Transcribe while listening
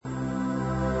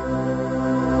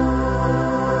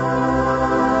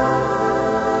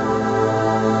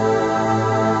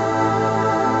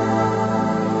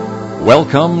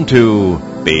Welcome to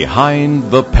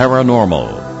Behind the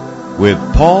Paranormal with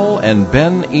Paul and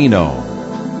Ben Eno.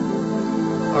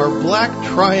 Are black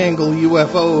triangle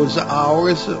UFOs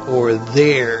ours or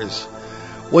theirs?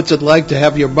 What's it like to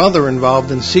have your mother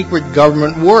involved in secret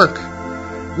government work?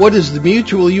 What is the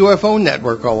Mutual UFO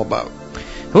Network all about?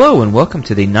 Hello and welcome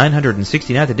to the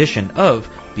 969th edition of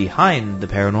Behind the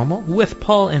Paranormal with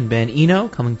Paul and Ben Eno,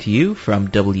 coming to you from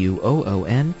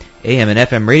WOON AM and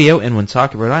FM radio in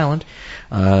Woonsocket, Rhode Island,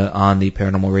 on the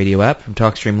Paranormal Radio app, from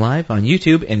TalkStream Live, on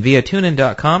YouTube, and via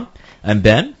TuneIn.com. I'm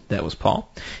Ben, that was Paul,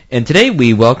 and today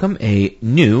we welcome a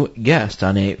new guest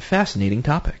on a fascinating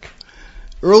topic.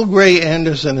 Earl Grey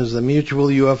Anderson is the Mutual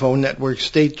UFO Network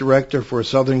State Director for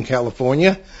Southern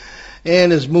California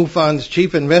and is MUFON's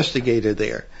chief investigator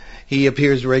there. He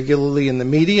appears regularly in the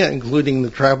media, including the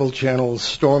Travel Channel's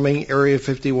Storming Area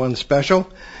 51 special,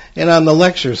 and on the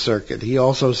lecture circuit. He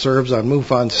also serves on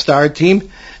MUFON's STAR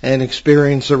team and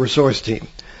Experiencer Resource team.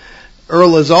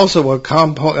 Earl is also a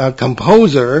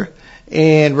composer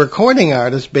and recording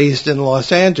artist based in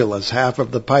Los Angeles, half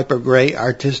of the Piper Gray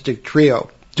artistic duo.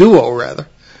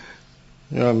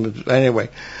 Anyway,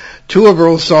 two of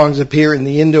Earl's songs appear in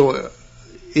the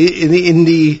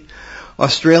indie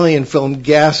Australian film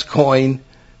Gascoigne,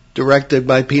 directed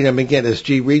by Peter McGinnis.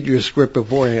 Gee, read your script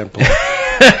beforehand, Paul.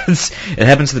 It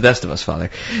happens to the best of us, Father.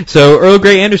 So, Earl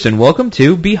Grey Anderson, welcome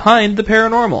to Behind the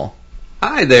Paranormal.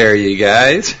 Hi there, you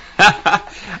guys.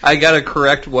 I got to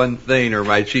correct one thing, or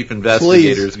my chief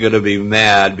investigator is going to be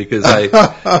mad, because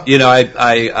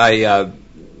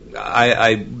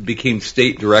I became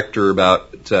state director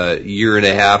about a year and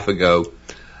a half ago.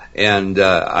 And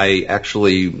I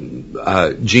actually,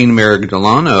 Gene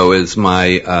Marigolano is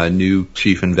my new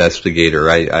chief investigator.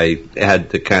 I had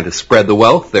to kind of spread the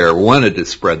wealth there, wanted to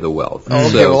spread the wealth. Okay,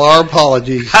 so, well, our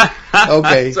apologies.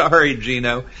 Okay. Sorry,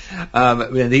 Gino.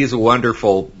 And he's a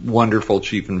wonderful, wonderful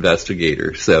chief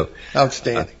investigator. So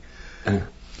outstanding.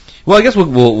 Well, I guess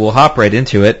we'll hop right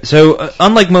into it. So,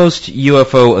 unlike most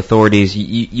UFO authorities,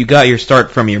 you got your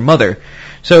start from your mother.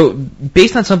 So,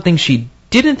 based on something she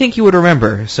didn't think you would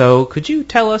remember, so could you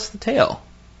tell us the tale?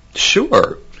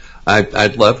 Sure.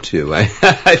 I'd love to.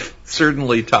 I've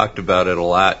certainly talked about it a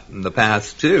lot in the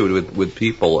past, too, with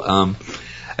people.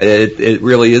 It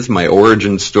really is my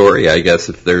origin story, I guess,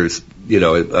 if there's,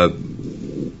 a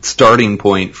starting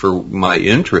point for my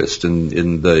interest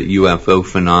in the UFO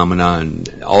phenomena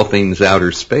and all things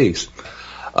outer space.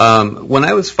 When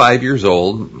I was 5 years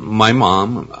old, my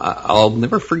mom, I'll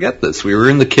never forget this. We were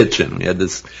in the kitchen. We had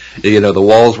this, the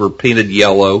walls were painted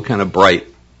yellow, kind of bright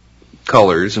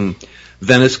colors, in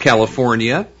Venice,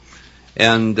 California.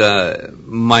 And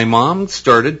my mom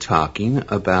started talking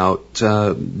about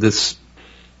this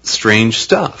strange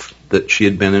stuff that she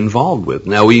had been involved with.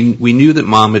 Now, we knew that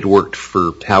Mom had worked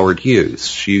for Howard Hughes.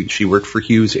 She worked for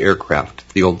Hughes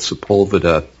Aircraft, the old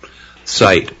Sepulveda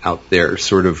site out there,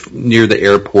 sort of near the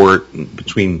airport,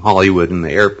 between Hollywood and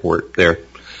the airport there.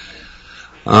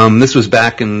 This was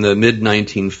back in the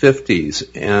mid-1950s,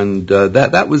 and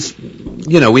that was,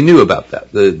 we knew about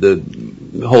that. The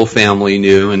whole family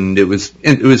knew, and it was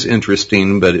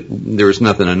interesting, but there was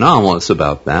nothing anomalous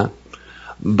about that.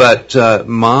 But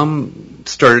Mom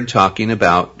started talking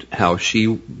about how she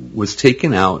was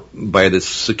taken out by this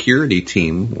security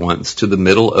team once to the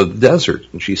middle of the desert.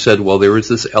 And she said, well, there was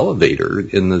this elevator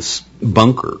in this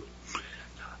bunker,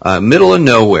 middle of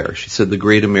nowhere. She said the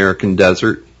Great American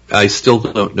Desert. I still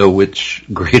don't know which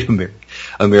Great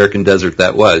American Desert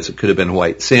that was. It could have been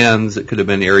White Sands. It could have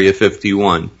been Area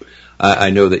 51.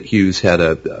 I know that Hughes had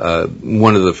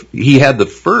he had the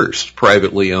first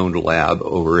privately owned lab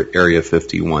over at Area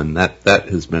 51. That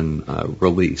has been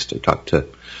released. I talked to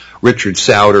Richard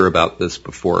Sauter about this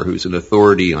before, who's an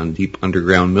authority on deep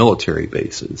underground military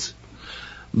bases.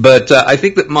 But I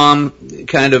think that Mom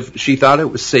she thought it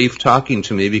was safe talking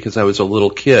to me because I was a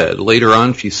little kid. Later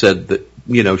on, she said that,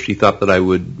 she thought that I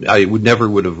would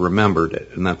never have remembered it,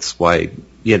 and that's why,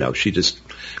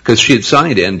 because she had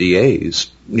signed NDAs,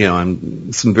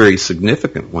 and some very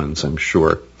significant ones, I'm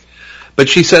sure. But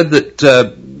she said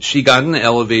that she got in the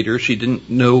elevator. She didn't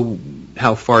know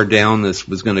how far down this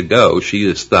was going to go. She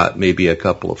just thought maybe a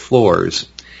couple of floors.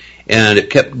 And it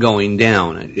kept going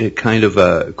down. It kind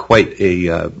of quite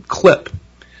a clip.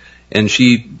 And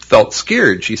she felt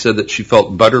scared. She said that she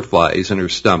felt butterflies in her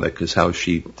stomach, is how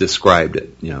she described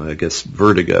it. I guess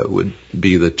vertigo would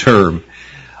be the term.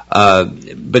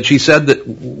 But she said that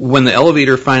when the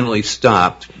elevator finally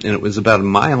stopped, and it was about a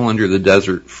mile under the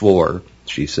desert floor,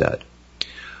 she said,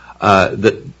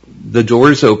 that the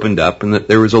doors opened up and that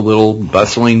there was a little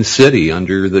bustling city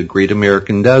under the Great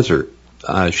American Desert.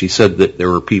 She said that there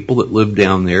were people that lived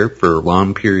down there for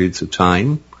long periods of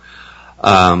time.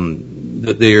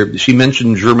 She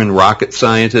mentioned German rocket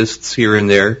scientists here and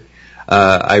there.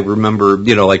 I remember,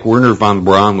 like Werner von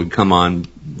Braun would come on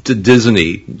to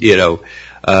Disney,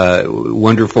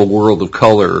 Wonderful World of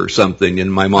Color or something,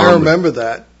 and my mom. I remember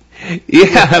that.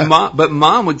 Yeah, but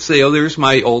Mom would say, "Oh, there's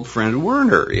my old friend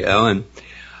Werner,"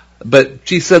 but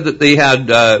she said that they had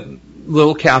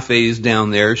little cafes down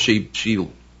there. She said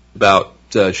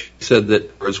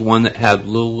that there was one that had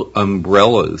little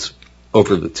umbrellas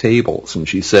over the tables, and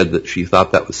she said that she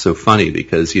thought that was so funny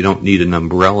because you don't need an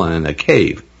umbrella in a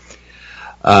cave.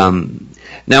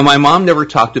 Now, my mom never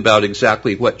talked about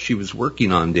exactly what she was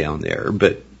working on down there,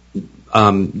 but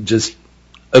just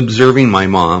observing my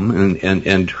mom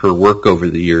and her work over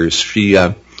the years, she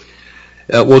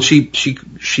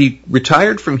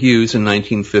retired from Hughes in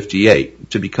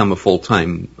 1958 to become a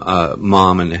full-time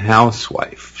mom and a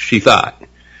housewife. She thought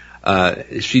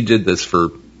she did this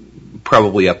for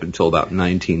probably up until about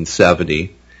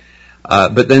 1970.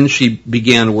 But then she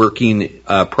began working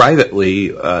privately.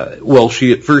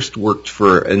 She at first worked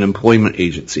for an employment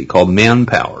agency called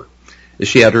Manpower.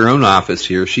 She had her own office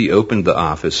here. She opened the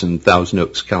office in Thousand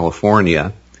Oaks,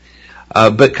 California.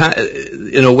 But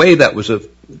in a way, that was a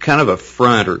kind of a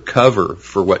front or cover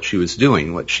for what she was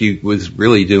doing. What she was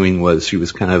really doing was she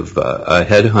was kind of a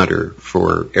headhunter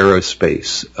for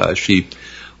aerospace. She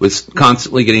was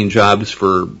constantly getting jobs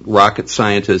for rocket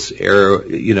scientists,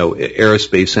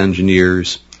 aerospace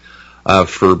engineers,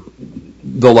 for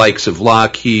the likes of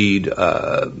Lockheed,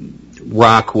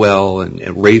 Rockwell, and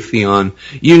Raytheon,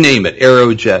 you name it,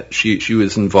 Aerojet. She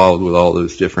was involved with all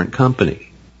those different companies.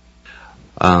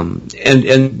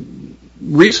 And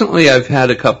recently I've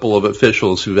had a couple of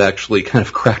officials who've actually kind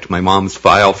of cracked my mom's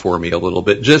file for me a little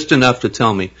bit, just enough to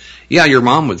tell me, yeah, your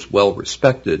mom was well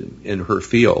respected in her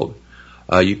field.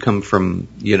 You come from,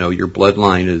 your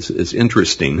bloodline is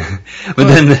interesting. But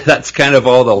then that's kind of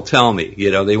all they'll tell me.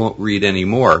 They won't read any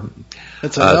more.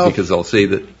 Because they'll say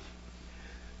that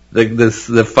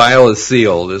the file is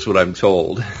sealed, is what I'm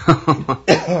told.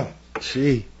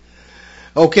 Gee.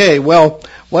 Okay, well,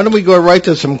 why don't we go right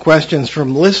to some questions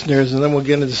from listeners, and then we'll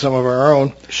get into some of our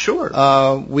own. Sure.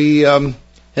 We have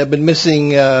been missing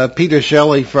Peter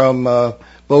Shelley from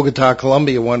Bogota,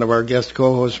 Colombia, one of our guest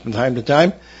co-hosts from time to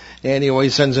time. And he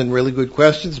always sends in really good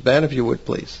questions. Ben, if you would,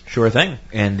 please. Sure thing.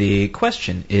 And the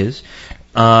question is,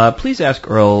 please ask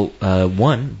Earl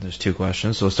one. There's two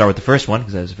questions, so we'll start with the first one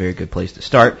because that's a very good place to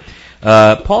start.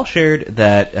 Paul shared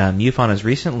that MUFON has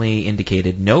recently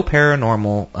indicated no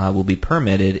paranormal will be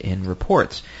permitted in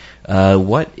reports.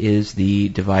 What is the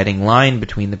dividing line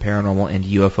between the paranormal and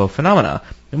UFO phenomena?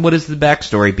 And what is the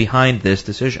backstory behind this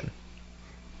decision?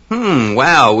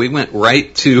 Wow, we went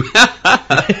right to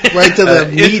right to the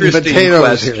meat and potatoes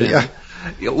question. Here.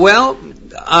 Yeah. Well,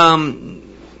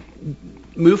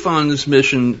 MUFON's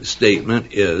mission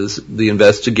statement is the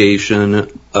investigation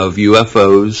of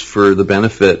UFOs for the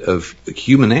benefit of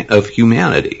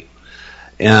humanity,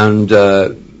 and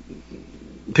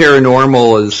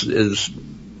paranormal is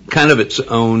kind of its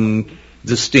own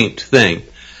distinct thing.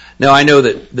 Now, I know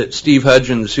that Steve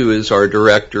Hudgens, who is our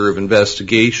director of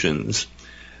investigations,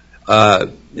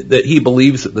 that he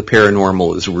believes that the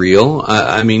paranormal is real.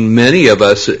 I mean, many of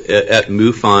us at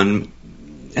MUFON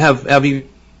have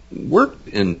worked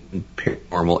in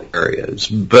paranormal areas,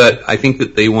 but I think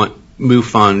that they want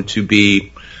MUFON to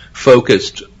be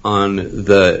focused on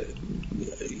the,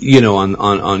 on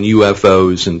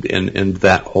UFOs and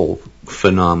that whole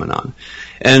phenomenon.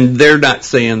 And they're not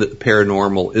saying that the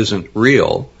paranormal isn't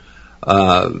real.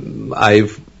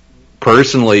 I've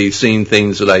personally seen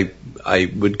things that I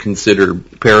would consider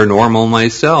paranormal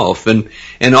myself, and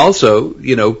also,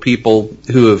 people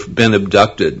who have been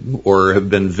abducted or have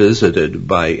been visited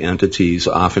by entities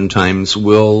oftentimes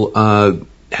will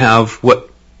have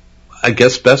what I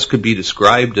guess best could be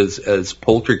described as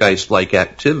poltergeist-like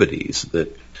activities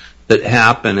that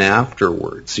happen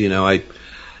afterwards.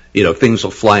 Things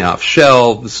will fly off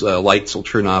shelves, lights will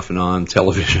turn off and on,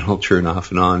 television will turn off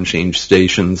and on, change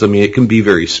stations. I mean, it can be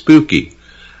very spooky.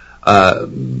 So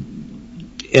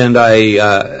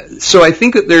I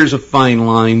think that there's a fine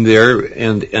line there,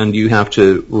 and you have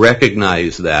to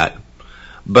recognize that.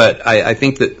 But I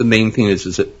think that the main thing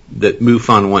is that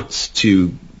MUFON wants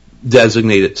to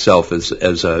designate itself as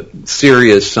a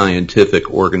serious scientific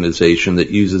organization that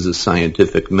uses a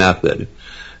scientific method.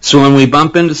 So when we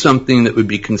bump into something that would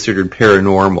be considered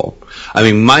paranormal, I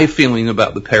mean, my feeling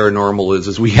about the paranormal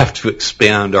is we have to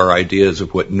expand our ideas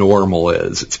of what normal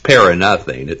is. It's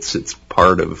para-nothing. It's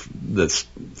part of this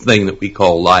thing that we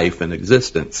call life and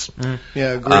existence.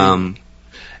 Yeah, agreed.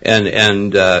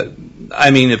 And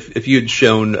I mean, if you'd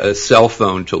shown a cell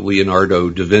phone to Leonardo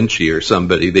da Vinci or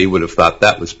somebody, they would have thought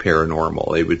that was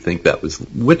paranormal. They would think that was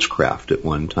witchcraft at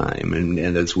one time.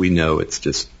 And as we know, it's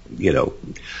just,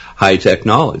 high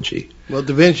technology. Well,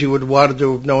 da Vinci would have wanted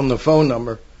to have known the phone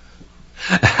number.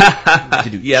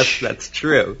 Yes, that's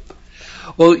true.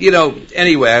 Well,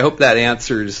 anyway, I hope that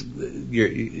answers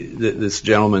this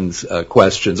gentleman's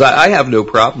questions. I have no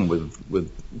problem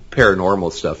with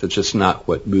paranormal stuff. It's just not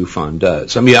what MUFON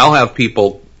does. I mean, I'll have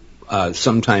people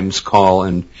sometimes call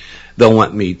and they'll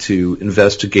want me to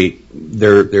investigate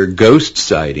their ghost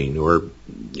sighting, or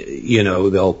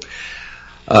they'll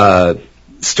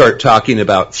start talking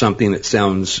about something that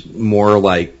sounds more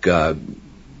like demon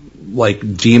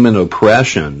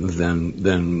oppression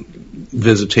than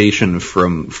visitation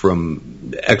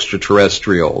from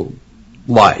extraterrestrial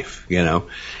life,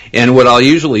 And what I'll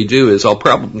usually do is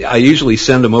I usually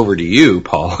send them over to you,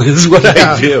 Paul, is what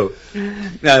I do.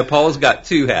 Now, Paul's got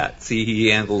two hats. He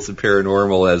handles the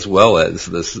paranormal as well as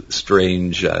this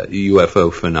strange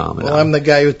UFO phenomenon. Well, I'm the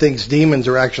guy who thinks demons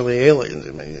are actually aliens.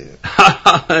 and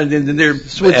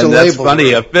that's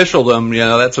funny. Officialdom,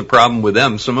 that's a problem with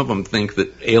them. Some of them think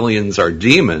that aliens are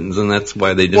demons, and that's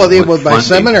why they didn't. Well, with my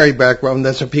seminary background,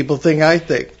 that's what people think I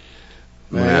think.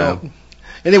 Yeah.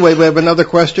 Anyway, we have another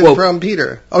question from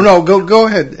Peter. Oh, no, go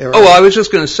ahead, Eric. Oh, I was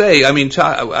just going to say,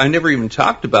 I never even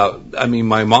talked about,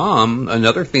 my mom,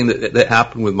 another thing that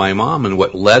happened with my mom and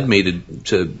what led me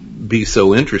to be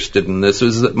so interested in this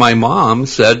is that my mom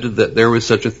said that there was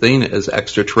such a thing as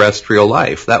extraterrestrial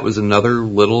life. That was another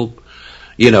little,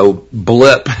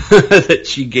 blip that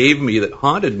she gave me that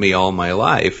haunted me all my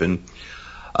life. And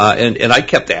I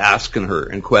kept asking her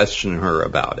and questioning her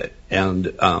about it.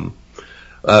 And,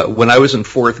 when I was in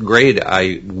fourth grade,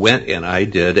 I went and I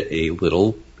did a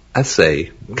little essay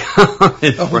in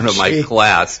front of my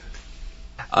class,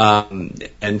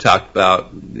 and talked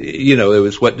about, it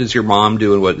was what does your mom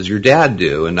do and what does your dad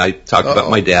do? And I talked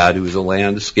about my dad, who was a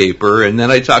landscaper, and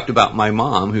then I talked about my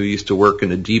mom, who used to work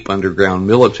in a deep underground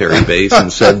military base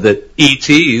and said that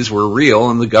ETs were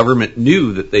real and the government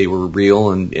knew that they were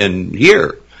real and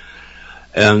here.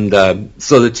 And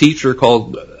so the teacher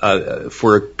called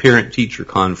for a parent-teacher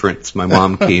conference. My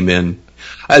mom came in.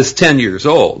 I was 10 years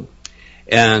old,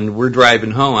 and we're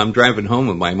driving home. I'm driving home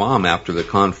with my mom after the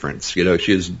conference. She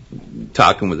was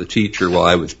talking with the teacher while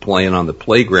I was playing on the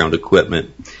playground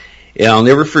equipment. And I'll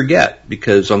never forget,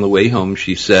 because on the way home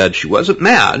she said, she wasn't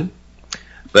mad,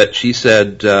 but she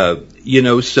said,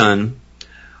 son,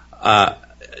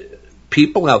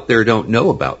 people out there don't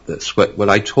know about this, what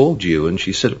I told you. And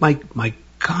she said, my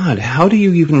God, how do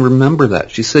you even remember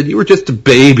that? She said, you were just a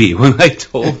baby when I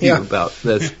told you about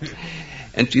this.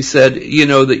 And she said,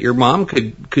 that your mom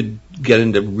could get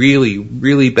into really,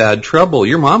 really bad trouble.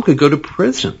 Your mom could go to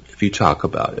prison if you talk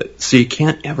about it. So you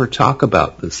can't ever talk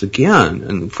about this again.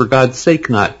 And for God's sake,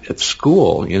 not at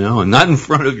school, and not in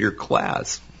front of your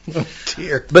class. Oh,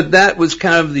 dear. But that was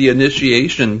kind of the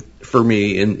initiation for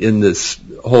me in this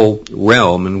whole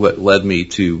realm, and what led me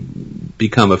to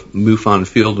become a MUFON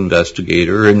field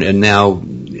investigator, and now,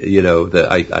 that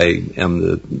I am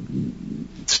the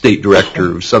state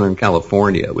director of Southern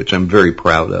California, which I'm very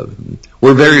proud of.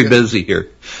 We're very busy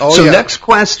here. Next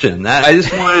question. I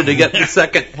just wanted to get the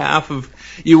second half of,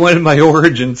 you wanted my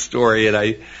origin story, and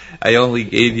I only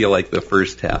gave you like the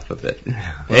first half of it.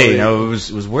 Hey, it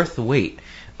was worth the wait.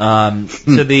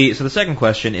 So the second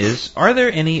question is, are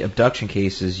there any abduction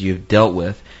cases you've dealt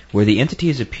with where the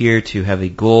entities appear to have a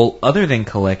goal other than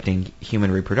collecting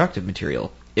human reproductive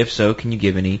material? If so, can you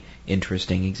give any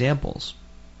interesting examples?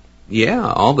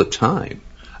 Yeah, all the time.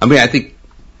 I think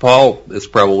Paul is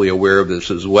probably aware of this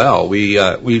as well.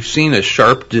 We've seen a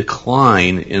sharp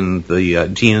decline in the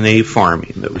DNA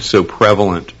farming that was so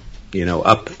prevalent,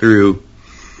 up through,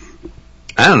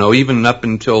 I don't know, even up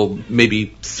until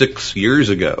maybe 6 years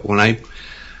ago. When I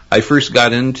first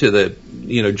got into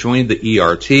joined the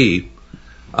ERT,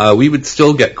 we would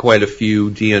still get quite a few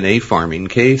DNA farming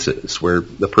cases where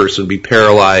the person would be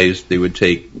paralyzed. They would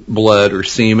take blood or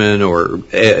semen or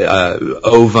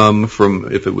ovum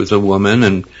from, if it was a woman,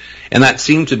 and that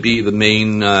seemed to be the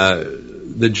main,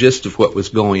 the gist of what was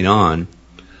going on.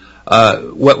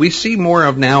 What we see more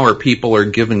of now are people are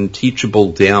given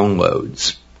teachable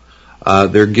downloads.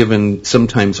 They're given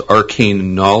sometimes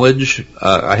arcane knowledge.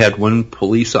 I had one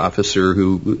police officer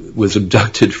who was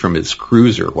abducted from his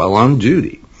cruiser while on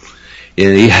duty,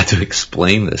 and he had to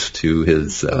explain this to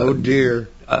his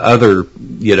other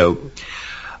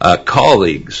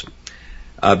colleagues.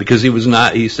 because he was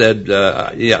not. He said,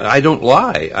 "Yeah, I don't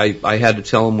lie. I had to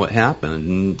tell him what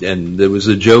happened, and there was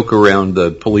a joke around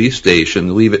the police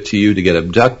station. Leave it to you to get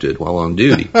abducted while on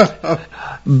duty."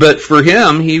 But for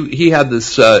him, he had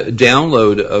this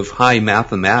download of high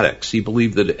mathematics. He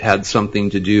believed that it had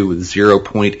something to do with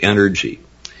 0-point energy,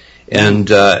 and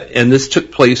this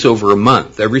took place over a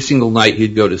month. Every single night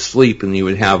he'd go to sleep and he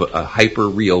would have a hyper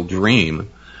real dream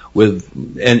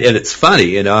and it's funny,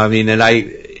 you know. I mean,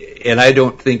 and I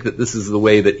don't think that this is the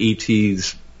way that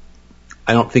ETs,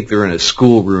 I don't think they're in a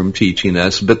schoolroom teaching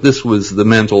us, but this was the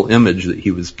mental image that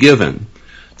he was given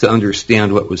to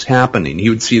understand what was happening. He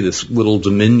would see this little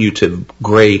diminutive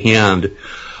gray hand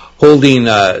holding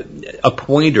a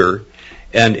pointer,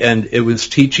 and it was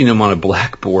teaching him on a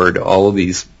blackboard all of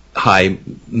these high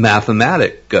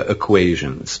mathematic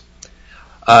equations.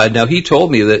 Now, he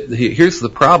told me that, here's the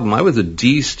problem, I was a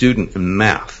D student in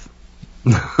math.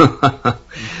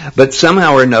 But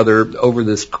somehow or another, over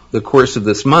the course of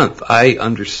this month, I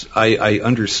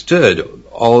understood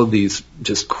all of these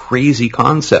just crazy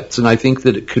concepts, and I think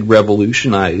that it could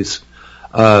revolutionize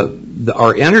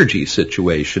our energy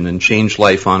situation and change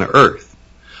life on Earth.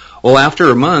 Well, after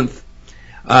a month,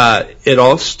 it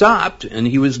all stopped, and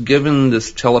he was given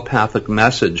this telepathic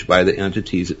message by the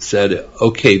entities that said,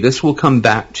 "Okay, this will come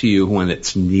back to you when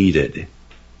it's needed."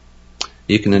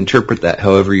 You can interpret that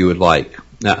however you would like.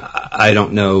 Now, I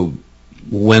don't know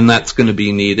when that's going to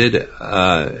be needed,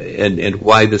 and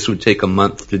why this would take a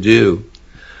month to do.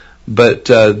 But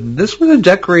this was a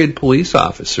decorated police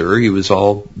officer. He was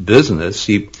all business.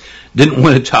 He didn't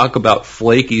want to talk about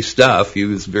flaky stuff. He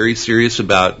was very serious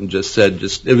about it and just said,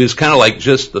 it was kind of like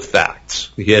just the facts,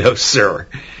 you know, sir.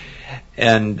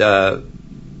 And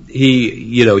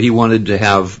he wanted to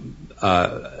have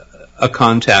a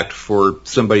contact for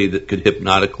somebody that could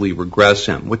hypnotically regress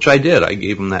him, which I did. I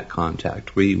gave him that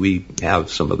contact. We have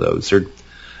some of those. They're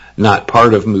not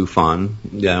part of MUFON,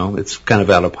 you know, it's kind of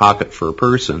out of pocket for a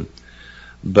person.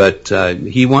 But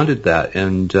he wanted that,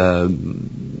 and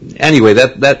anyway,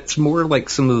 that's more like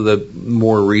some of the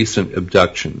more recent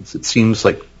abductions. It seems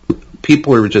like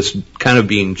people are just kind of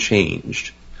being changed.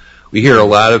 We hear a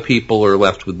lot of people are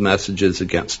left with messages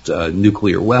against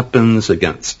nuclear weapons,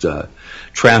 against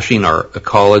trashing our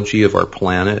ecology of our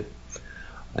planet,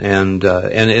 and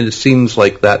it seems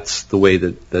like that's the way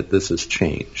that this has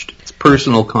changed. It's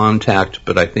personal contact,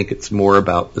 but I think it's more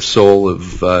about the soul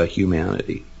of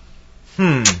humanity.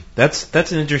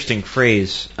 That's an interesting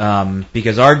phrase,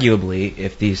 because arguably,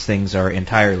 if these things are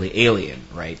entirely alien,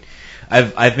 right?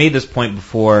 I've made this point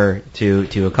before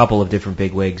to a couple of different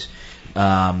bigwigs,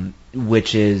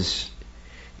 which is,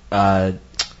 I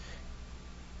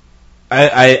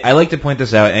like to point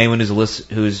this out. Anyone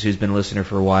who's been a listener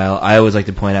for a while, I always like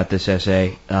to point out this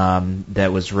essay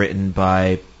that was written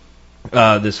by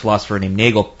this philosopher named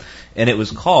Nagel, and it was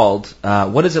called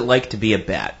 "What Is It Like to Be a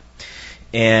Bat?"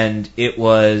 And it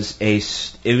was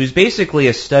basically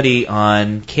a study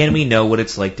on, can we know what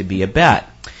it's like to be a bat?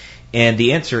 And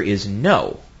the answer is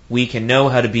no. We can know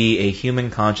how to be a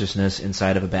human consciousness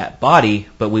inside of a bat body,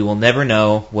 but we will never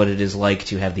know what it is like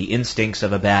to have the instincts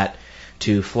of a bat,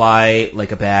 to fly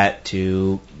like a bat,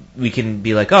 we can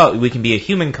be like, we can be a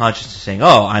human consciousness saying,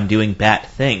 I'm doing bat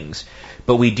things.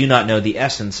 But we do not know the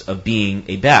essence of being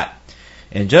a bat.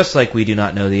 And just like we do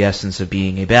not know the essence of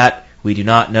being a bat, we do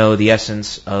not know the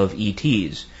essence of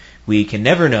ETs. We can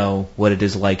never know what it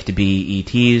is like to be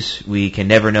ETs. We can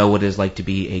never know what it is like to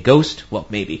be a ghost. Well,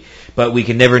 maybe. But we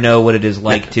can never know what it is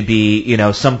like to be,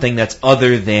 something that's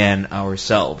other than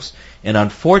ourselves. And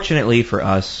unfortunately for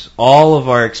us, all of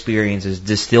our experience is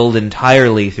distilled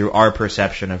entirely through our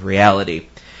perception of reality,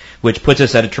 which puts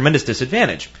us at a tremendous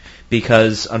disadvantage.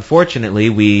 Because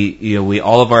unfortunately, we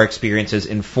all of our experiences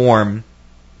inform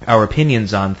our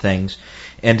opinions on things.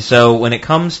 And so when it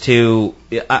comes to,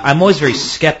 I'm always very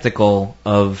skeptical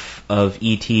of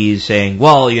ETs saying,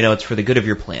 it's for the good of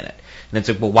your planet. And it's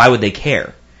like, well, why would they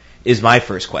care? Is my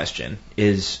first question.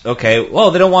 Is, okay,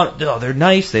 well, they're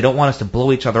nice, they don't want us to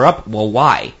blow each other up. Well,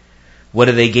 why? What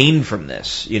do they gain from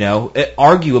this?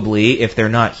 Arguably, if they're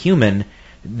not human,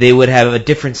 they would have a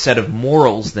different set of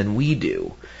morals than we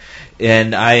do.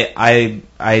 And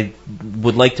I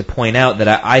would like to point out that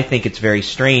I think it's very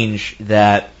strange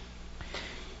that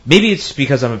maybe it's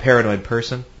because I'm a paranoid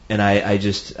person, and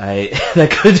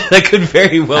that could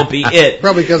very well be it.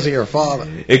 Probably because of your father.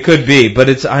 It could be,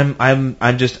 but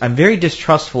I'm very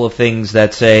distrustful of things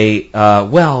that say,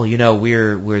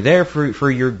 we're there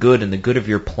for your good and the good of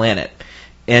your planet.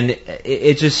 And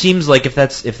it just seems like if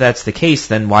that's the case,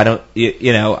 then why don't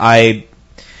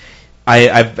I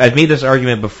I've made this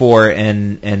argument before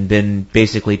and been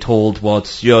basically told, well,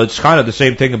 it's kind of the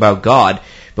same thing about God,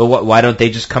 but why don't they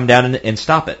just come down and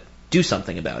stop it? Do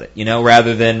something about it,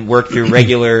 rather than work through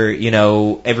regular,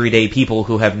 everyday people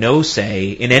who have no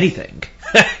say in anything.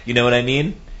 You know what I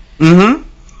mean? Mm-hmm.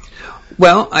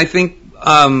 Well, I think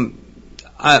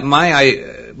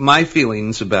my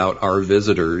feelings about our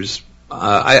visitors,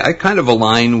 I kind of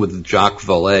align with Jacques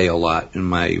Vallée a lot in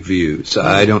my views.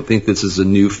 I don't think this is a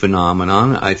new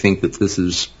phenomenon. I think that this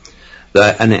is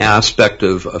an aspect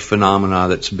of a phenomena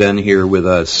that's been here with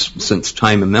us since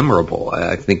time immemorable.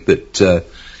 I think that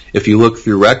if you look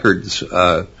through records,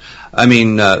 the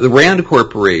Rand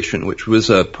Corporation, which was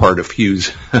a part of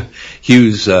Hughes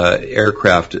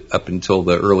aircraft up until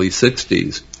the early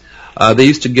 60s, they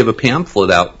used to give a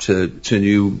pamphlet out to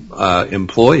new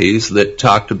employees that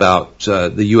talked about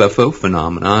the UFO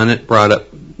phenomenon. It brought up,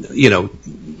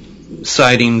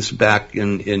 sightings back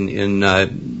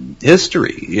in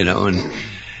history,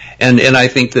 and I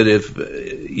think that if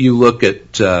you look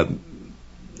at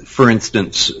for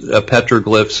instance,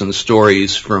 petroglyphs and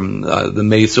stories from the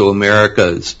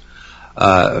Mesoamericas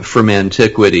from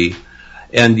antiquity,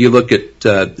 and you look at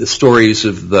the stories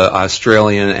of the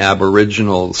Australian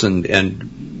Aboriginals,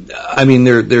 and I mean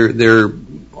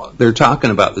they're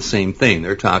talking about the same thing.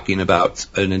 They're talking about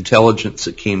an intelligence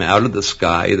that came out of the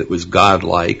sky that was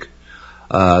godlike,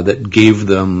 that gave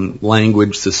them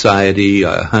language, society,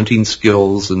 hunting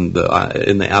skills, and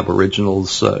in the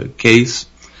Aboriginals' case.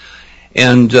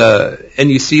 And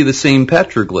you see the same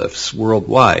petroglyphs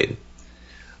worldwide.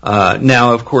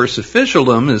 Now, of course,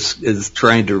 officialdom is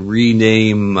trying to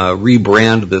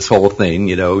rebrand this whole thing.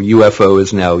 UFO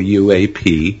is now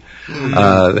UAP.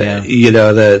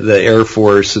 The Air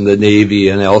Force and the Navy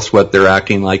and elsewhere, they're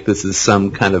acting like this is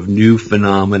some kind of new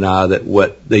phenomena, that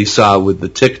what they saw with the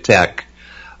Tic Tac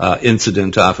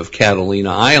incident off of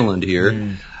Catalina Island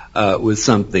here was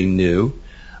something new.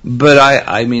 But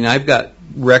I've got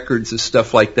records of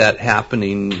stuff like that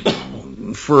happening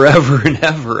forever and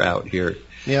ever out here.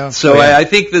 Yeah. So I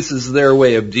think this is their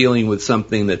way of dealing with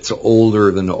something that's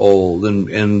older than old.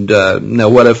 And now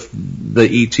what if the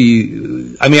ET,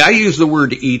 I use the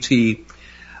word ET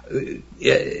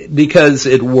because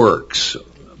it works.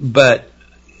 But,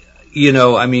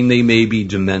 they may be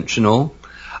dimensional.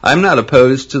 I'm not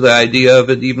opposed to the idea of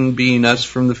it even being us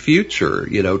from the future,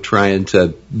 trying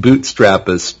to bootstrap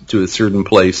us to a certain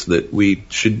place that we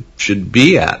should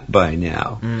be at by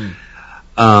now.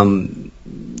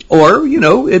 Or,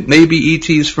 it may be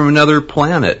ETs from another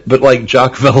planet. But like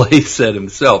Jacques Vallée said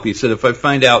himself, he said, if I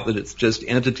find out that it's just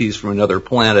entities from another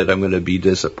planet, I'm going to be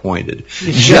disappointed.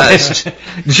 just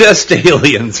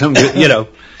aliens,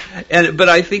 but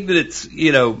I think that it's,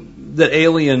 that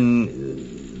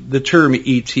alien, the term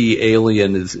ET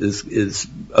alien is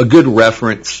a good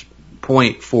reference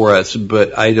point for us,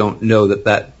 but I don't know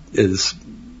that is,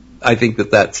 I think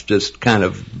that that's just kind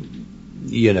of,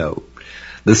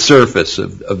 the surface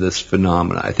of this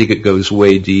phenomena. I think it goes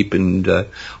way deep, and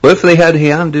what if they had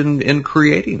hand in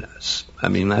creating us?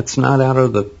 That's not out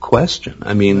of the question.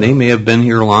 They may have been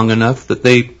here long enough that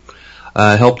they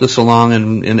helped us along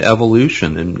in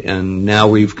evolution, and now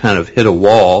we've kind of hit a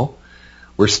wall.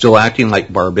 We're still acting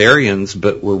like barbarians,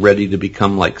 but we're ready to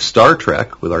become like Star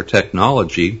Trek with our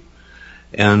technology.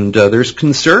 And there's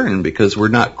concern because we're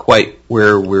not quite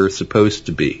where we're supposed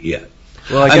to be yet.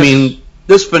 Well,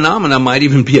 this phenomena might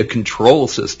even be a control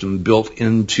system built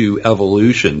into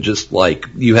evolution, just like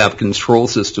you have control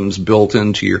systems built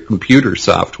into your computer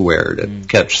software to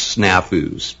catch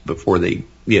snafus before they,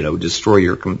 destroy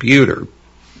your computer.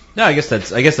 No, I guess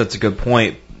that's a good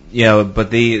point. But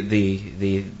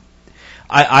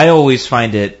I always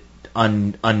find it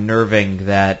unnerving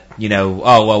that, we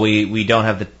don't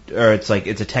have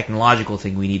it's a technological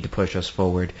thing we need to push us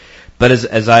forward. But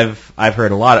as I've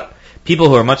heard a lot of people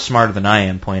who are much smarter than I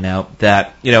am point out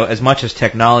that, as much as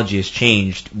technology has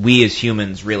changed, we as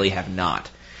humans really have not.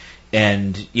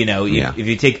 And, if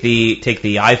you take the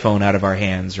iPhone out of our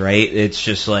hands, right, it's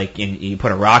just like you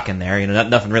put a rock in there,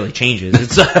 nothing really changes.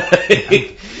 It's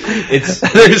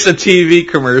there's a TV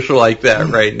commercial like that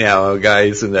right now. A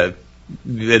guy's in a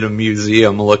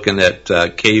museum looking at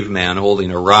caveman holding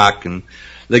a rock, and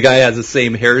the guy has the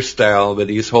same hairstyle, but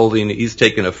he's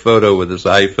taking a photo with his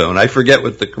iPhone. I forget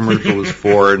what the commercial was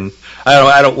for, and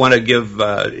I don't want to give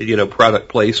product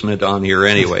placement on here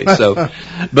anyway. So,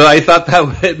 but I thought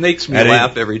that it makes me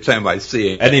laugh every time I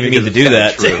see it. I didn't even mean to do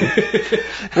that.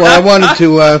 Well, I wanted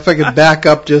to, if I could back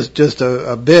up just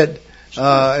a bit.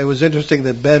 It was interesting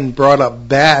that Ben brought up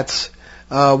bats.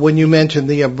 When you mentioned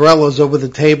the umbrellas over the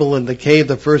table in the cave,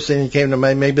 the first thing that came to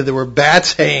mind, maybe there were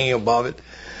bats hanging above it.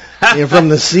 from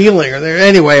the ceiling. Or there.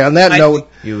 Anyway, on that note,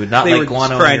 You would not They were like just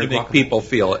guano. trying in to your make guacamole. people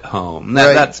feel at home.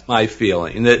 Right. That's my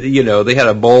feeling. That, they had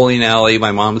a bowling alley.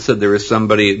 My mom said there was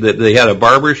somebody that they had a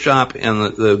barber shop,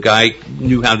 and the guy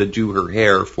knew how to do her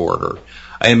hair for her.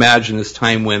 I imagine as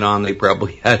time went on, they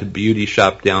probably had a beauty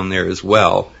shop down there as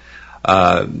well.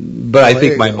 But I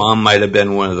think my mom might have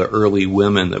been one of the early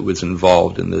women that was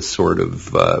involved in this sort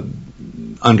of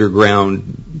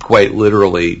underground, quite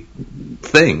literally,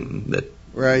 thing that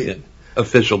right.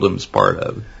 officialdom's part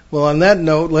of. Well, on that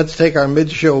note, let's take our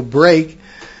mid-show break.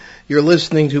 You're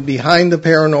listening to Behind the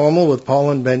Paranormal with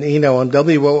Paul and Ben Eno on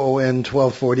WOON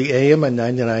 1240 AM and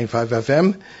 99.5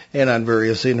 FM and on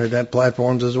various internet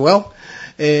platforms as well.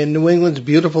 In New England's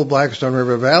beautiful Blackstone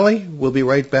River Valley, we'll be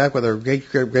right back with our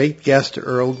great guest,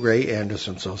 Earl Grey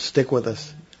Anderson. So stick with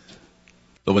us.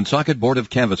 The Woonsocket Board of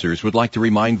Canvassers would like to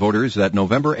remind voters that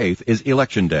November 8th is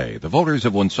Election Day. The voters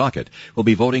of Woonsocket will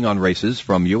be voting on races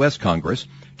from U.S. Congress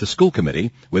to school committee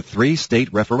with 3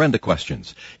 state referenda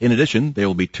questions. In addition, there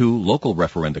will be 2 local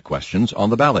referenda questions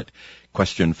on the ballot.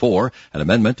 Question 4, an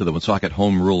amendment to the Woonsocket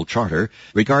Home Rule Charter,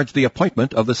 regards the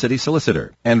appointment of the city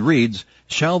solicitor and reads,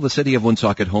 shall the City of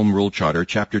Woonsocket Home Rule Charter,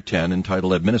 Chapter 10,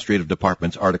 entitled Administrative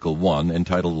Departments, Article 1,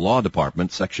 entitled Law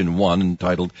Department, Section 1,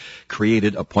 entitled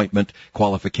Created Appointment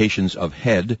Qualifications of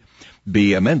Head,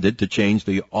 be amended to change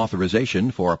the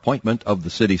authorization for appointment of the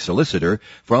city solicitor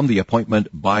from the appointment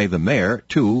by the mayor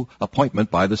to appointment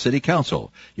by the city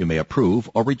council. You may approve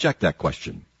or reject that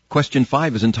question. Question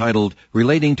 5 is entitled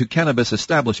Relating to Cannabis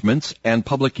Establishments and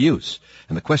Public Use.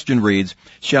 And the question reads,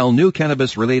 shall new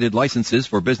cannabis-related licenses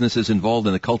for businesses involved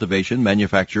in the cultivation,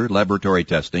 manufacture, laboratory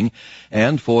testing,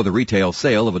 and for the retail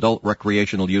sale of adult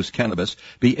recreational use cannabis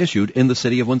be issued in the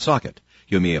city of Woonsocket?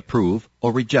 You may approve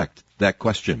or reject that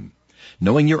question.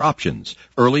 Knowing your options,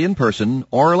 early in person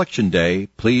or election day,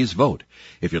 please vote.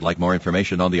 If you'd like more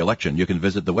information on the election, you can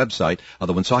visit the website of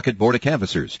the Woonsocket Board of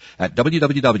Canvassers at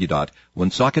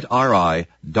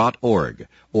www.woonsocketri.org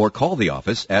or call the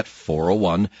office at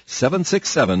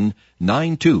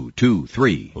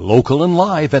 401-767-9223. Local and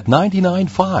live at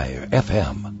 99.5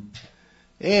 FM.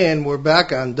 And we're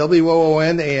back on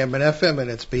WOON AM and FM, and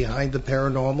it's Behind the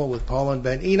Paranormal with Paul and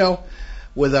Ben Eno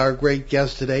with our great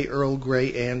guest today, Earl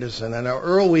Grey Anderson. And now,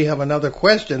 Earl, we have another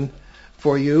question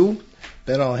for you.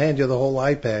 Ben, I'll hand you the whole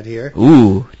iPad here.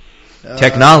 Ooh,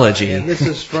 technology. And this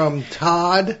is from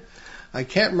Todd. I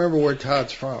can't remember where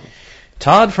Todd's from.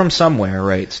 Todd from somewhere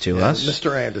writes to us.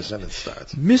 Mr. Anderson, it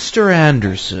starts. Mr.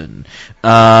 Anderson.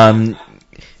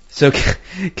 So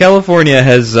California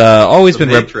has always been...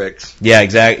 Matrix. Yeah,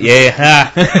 exactly.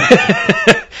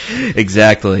 Yeah.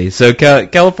 Exactly. So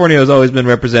California has always been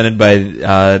represented by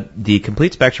the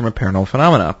complete spectrum of paranormal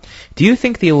phenomena. Do you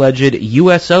think the alleged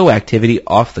USO activity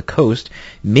off the coast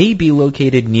may be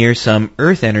located near some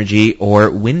Earth energy or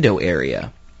window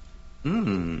area?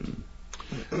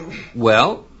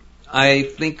 Well, I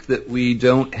think that we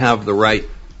don't have the right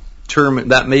term.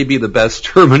 That may be the best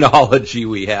terminology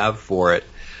we have for it.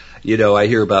 I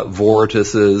hear about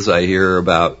vortices. I hear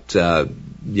about,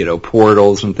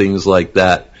 portals and things like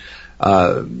that.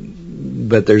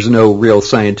 But there's no real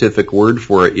scientific word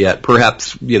for it yet.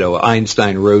 Perhaps,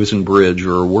 Einstein-Rosen bridge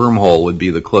or a wormhole would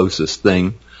be the closest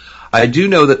thing. I do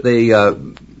know that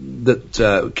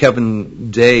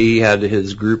Kevin Day had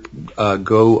his group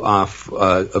go off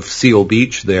of Seal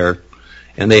Beach there,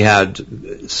 and they had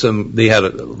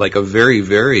a very,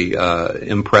 very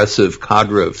impressive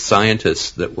cadre of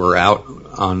scientists that were out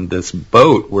on this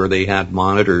boat where they had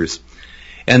monitors.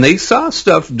 And they saw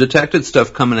detected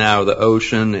stuff coming out of the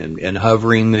ocean and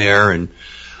hovering there, and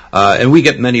we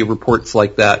get many reports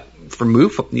like that from to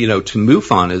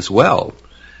MUFON as well.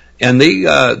 And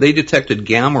they detected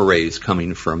gamma rays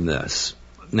coming from this.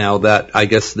 Now that I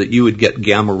guess that you would get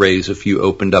gamma rays if you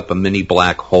opened up a mini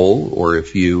black hole, or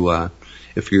if you're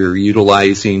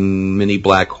utilizing mini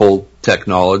black hole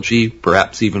technology,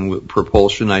 perhaps even with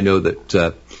propulsion. I know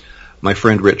that. My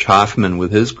friend Rich Hoffman,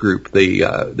 with his group,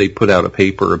 they put out a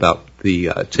paper about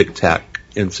the Tic Tac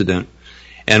incident,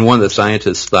 and one of the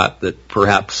scientists thought that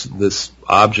perhaps this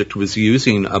object was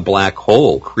using a black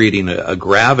hole, creating a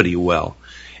gravity well,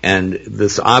 and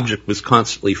this object was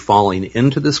constantly falling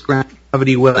into this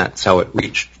gravity well. That's how it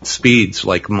reached speeds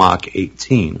like Mach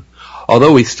 18.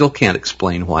 Although we still can't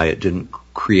explain why it didn't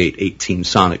create 18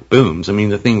 sonic booms. I mean,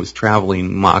 the thing was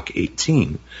traveling Mach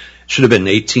 18. Should have been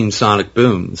 18 sonic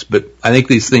booms, but I think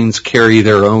these things carry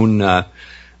their own,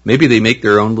 maybe they make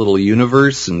their own little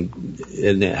universe, and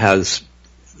it has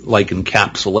like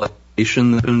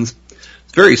encapsulation. It's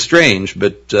very strange,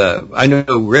 but I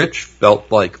know Rich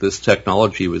felt like this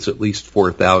technology was at least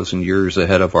 4,000 years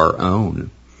ahead of our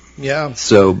own. Yeah.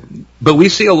 So, but we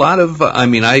see a lot of,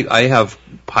 I have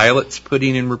pilots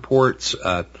putting in reports.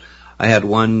 I had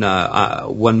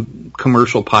one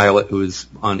commercial pilot who was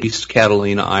on East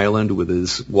Catalina Island with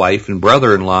his wife and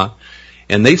brother-in-law,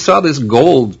 and they saw this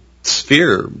gold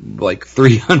sphere like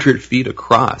 300 feet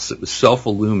across. It was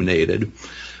self-illuminated,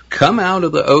 come out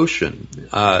of the ocean.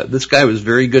 This guy was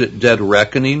very good at dead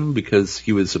reckoning because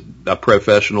he was a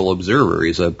professional observer.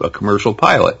 He's a commercial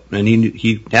pilot, and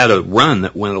he had a run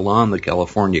that went along the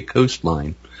California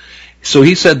coastline. So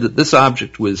he said that this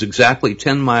object was exactly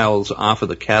 10 miles off of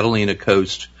the Catalina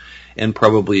coast and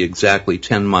probably exactly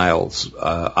 10 miles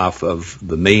off of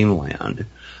the mainland,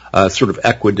 sort of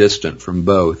equidistant from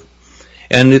both.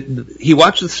 And he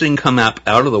watched this thing come up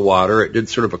out of the water. It did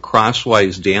sort of a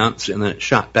crosswise dance, and then it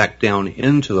shot back down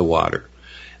into the water.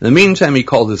 In the meantime, he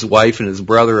called his wife and his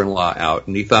brother-in-law out,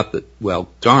 and he thought that, well,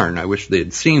 darn, I wish they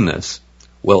had seen this.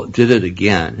 Well, it did it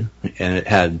again, and it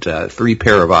had 3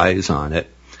 pair of eyes on it.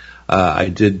 I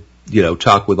did,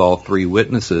 talk with all 3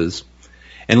 witnesses.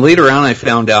 And later on, I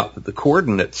found out that the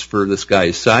coordinates for this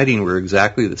guy's sighting were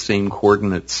exactly the same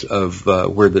coordinates of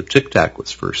where the Tic Tac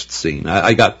was first seen.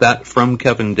 I got that from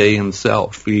Kevin Day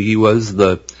himself. He was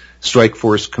the strike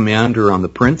force commander on the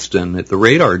Princeton at the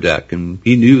radar deck, and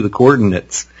he knew the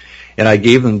coordinates. And I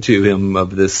gave them to him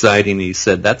of this sighting. He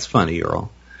said, "That's funny, Earl.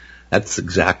 That's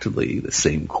exactly the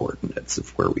same coordinates of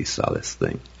where we saw this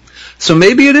thing." So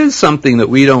maybe it is something that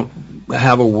we don't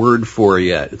have a word for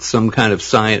yet. It's some kind of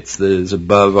science that is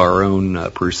above our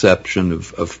own perception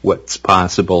of what's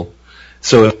possible.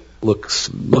 So it looks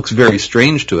very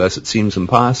strange to us. It seems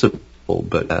impossible.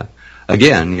 But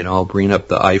again, I'll bring up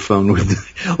the iPhone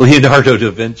with Leonardo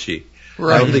da Vinci.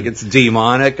 Right. I don't think it's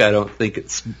demonic. I don't think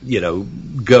it's,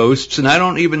 ghosts. And I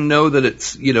don't even know that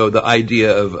it's, the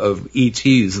idea of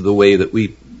ETs the way that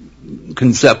we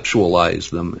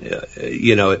conceptualize them.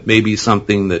 It may be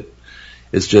something that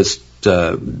is just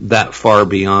that far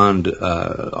beyond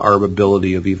our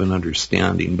ability of even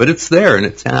understanding. But it's there and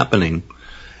it's happening.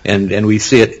 And we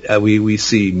see it, we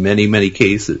see many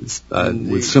cases,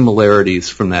 with similarities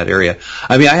from that area.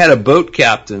 I had a boat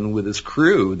captain with his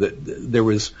crew that there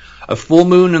was a full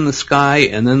moon in the sky,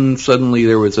 and then suddenly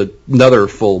there was another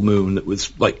full moon that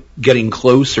was like getting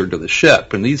closer to the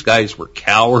ship, and these guys were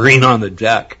cowering on the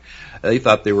deck. They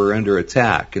thought they were under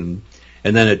attack, and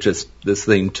then this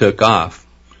thing took off.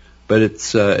 But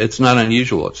it's not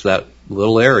unusual. It's that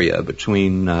little area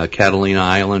between Catalina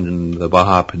Island and the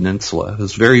Baja Peninsula.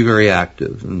 It's very, very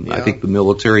active, and yeah. I think the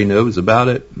military knows about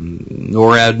it, and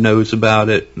NORAD knows about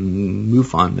it, and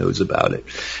MUFON knows about it.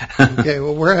 Okay,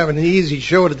 well, we're having an easy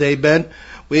show today, Ben.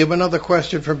 We have another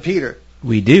question from Peter.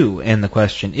 We do, and the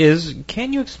question is,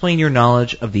 can you explain your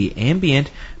knowledge of the Ambient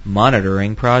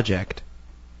Monitoring Project?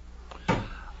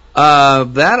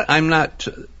 That I'm not...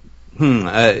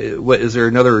 what is there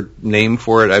another name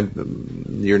for it?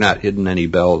 You're not hitting any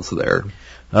bells there.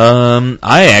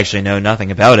 I actually know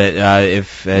nothing about it. I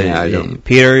don't.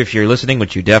 Peter, if you're listening,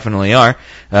 which you definitely are,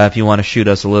 if you want to shoot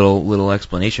us a little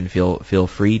explanation, feel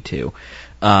free to.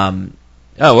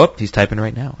 He's typing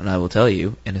right now, and I will tell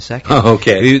you in a second. Oh,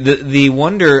 okay. The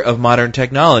wonder of modern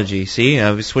technology. See,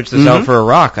 I've switched this out for a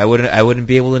rock. I wouldn't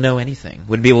be able to know anything.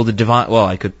 Wouldn't be able to divine. Well,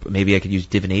 I could use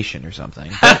divination or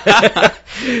something.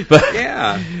 But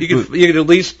yeah, you could at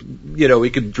least, we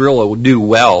could drill a new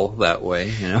well that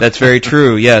way. That's very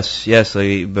true. Yes.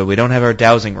 But we don't have our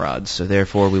dowsing rods, so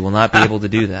therefore we will not be able to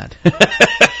do that.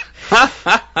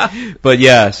 But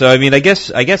yeah, so I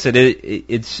guess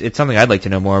it's something I'd like to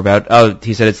know more about. Oh,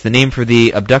 he said it's the name for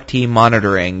the abductee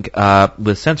monitoring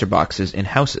with sensor boxes in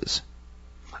houses.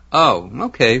 Oh,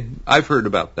 okay. I've heard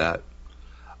about that.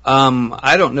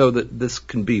 I don't know that this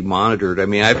can be monitored.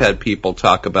 I've had people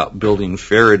talk about building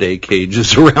Faraday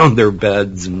cages around their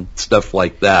beds and stuff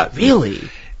like that. Really?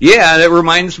 Yeah, and it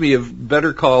reminds me of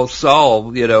Better Call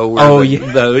Saul, where with his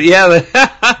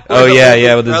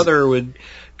brother would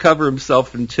cover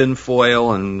himself in tin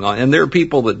foil, and there are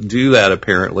people that do that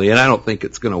apparently, and I don't think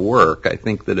it's going to work. I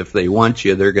think that if they want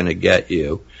you, they're going to get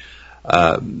you.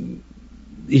 And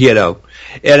I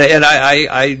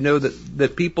know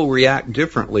that people react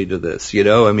differently to this,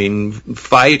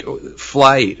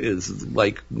 flight is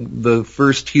like the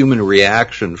first human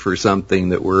reaction for something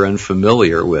that we're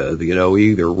unfamiliar with.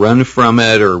 We either run from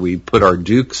it, or we put our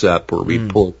dukes up, or we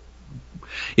pull.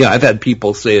 I've had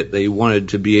people say that they wanted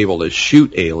to be able to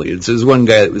shoot aliens. There's one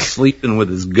guy that was sleeping with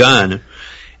his gun, and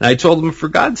I told him, for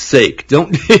God's sake, don't,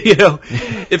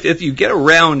 if you get a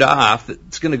round off,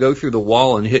 it's going to go through the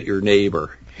wall and hit your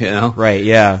neighbor, Right,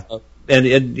 yeah. And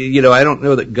I don't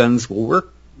know that guns will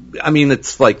work.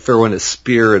 It's like throwing a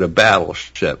spear at a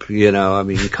battleship,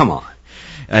 come on.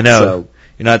 I know. So,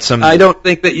 you're not some. I don't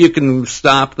think that you can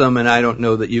stop them, and I don't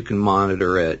know that you can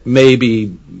monitor it.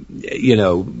 Maybe, I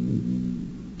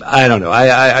don't know.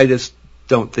 I just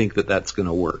don't think that that's going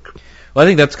to work. Well, I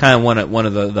think that's kind of one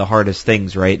of the hardest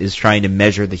things, right? Is trying to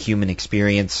measure the human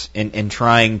experience and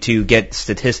trying to get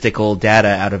statistical data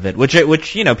out of it. Which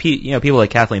people like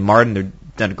Kathleen Martin, they're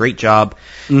done a great job,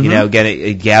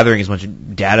 gathering as much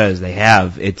data as they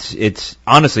have. It's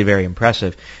honestly very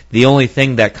impressive. The only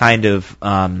thing that kind of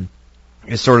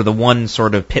is sort of the one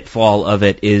sort of pitfall of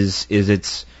it is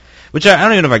it's, which I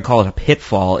don't even know if I'd call it a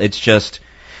pitfall. It's just,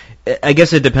 I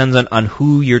guess it depends on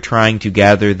who you're trying to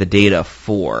gather the data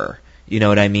for. You know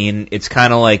what I mean? It's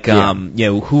kind of like,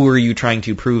 who are you trying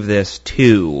to prove this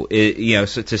to?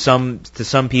 So to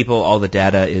some people, all the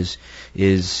data is,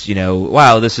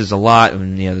 wow, this is a lot,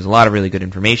 and, there's a lot of really good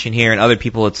information here, and other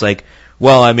people, it's like,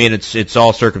 well, I mean, it's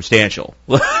all circumstantial.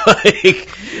 You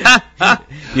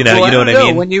know what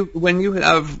I mean? When you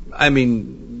have,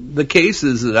 the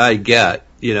cases that I get,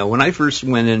 when I first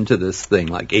went into this thing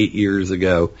like 8 years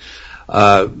ago,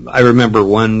 I remember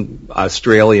one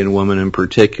Australian woman in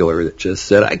particular that just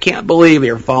said, I can't believe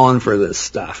you're falling for this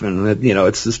stuff. And,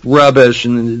 it's just rubbish.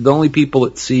 And the only people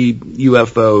that see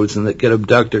UFOs and that get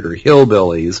abducted are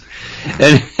hillbillies.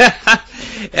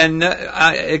 And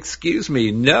excuse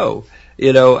me, no.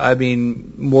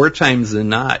 More times than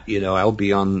not, I'll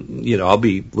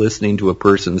be listening to a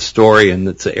person's story, and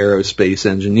it's an aerospace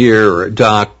engineer or a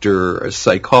doctor or a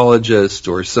psychologist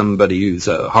or somebody who's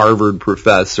a Harvard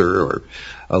professor or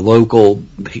a local,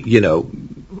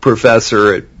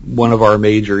 professor at one of our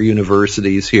major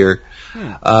universities here.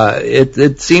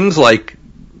 It seems like,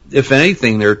 if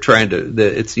anything, they're trying to,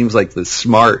 it seems like the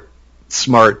smart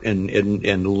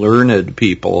and learned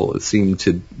people seem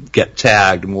to get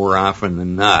tagged more often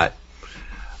than not.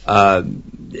 And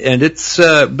it's,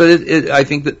 I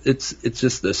think that it's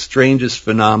just the strangest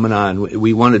phenomenon.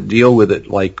 We want to deal with it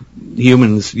like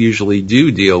humans usually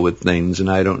do deal with things, and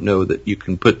I don't know that you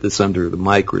can put this under the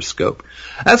microscope.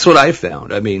 That's what I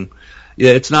found.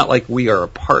 It's not like we are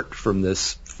apart from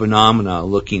this phenomena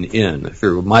looking in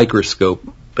through a microscope,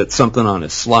 but something on a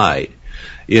slide.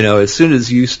 As soon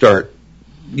as you start,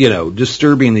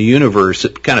 disturbing the universe,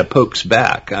 it kind of pokes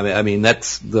back.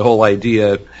 That's the whole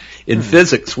idea in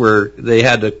physics, where they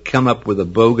had to come up with a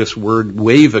bogus word,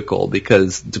 wavicle,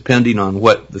 because depending on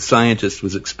what the scientist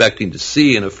was expecting to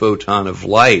see in a photon of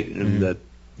light in the,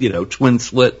 twin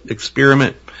slit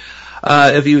experiment,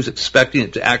 if he was expecting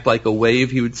it to act like a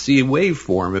wave, he would see a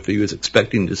waveform. If he was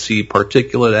expecting to see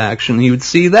particulate action, he would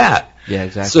see that. Yeah,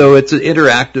 exactly. So it's an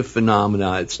interactive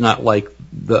phenomena. It's not like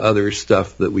the other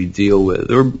stuff that we deal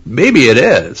with. Or maybe it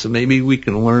is. Maybe we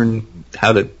can learn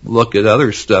how to look at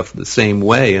other stuff the same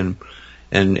way and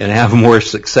have more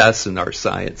success in our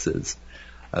sciences.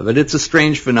 But it's a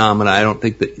strange phenomenon. I don't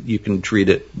think that you can treat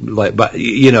it like, but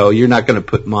you're not going to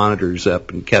put monitors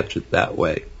up and catch it that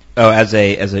way. Oh, as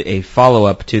a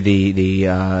follow-up to the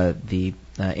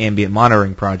ambient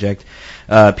monitoring project,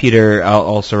 Peter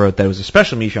also wrote that it was a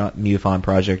special MUFON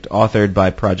project authored by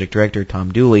project director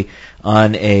Tom Dooley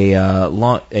on a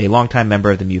longtime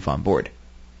member of the MUFON board.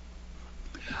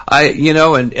 And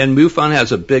MUFON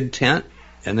has a big tent,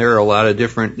 and there are a lot of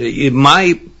different.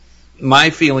 My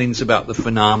feelings about the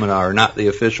phenomena are not the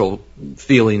official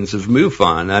feelings of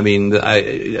MUFON.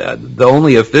 The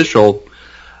only official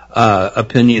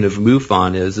opinion of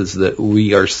MUFON is that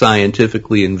we are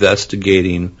scientifically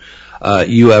investigating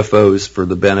UFOs for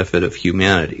the benefit of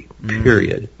humanity.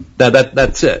 Period.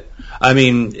 That's it.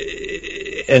 And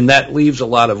that leaves a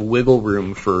lot of wiggle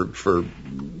room for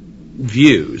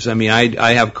views.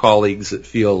 I have colleagues that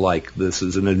feel like this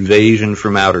is an invasion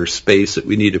from outer space that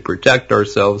we need to protect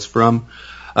ourselves from.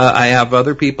 I have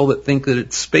other people that think that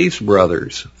it's Space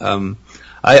Brothers.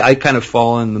 I kind of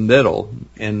fall in the middle,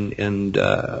 and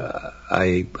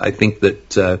I think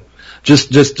that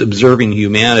just observing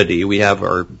humanity, we have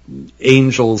our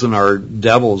angels and our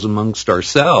devils amongst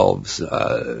ourselves,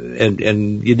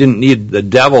 and you didn't need the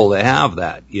devil to have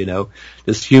that,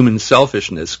 Just human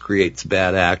selfishness creates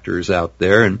bad actors out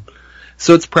there, and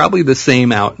so it's probably the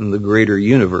same out in the greater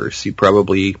universe. You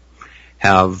probably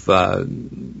have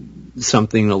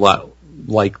something a lot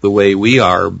like the way we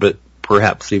are, but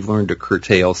perhaps they've learned to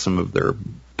curtail some of their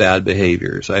bad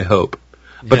behaviors, I hope.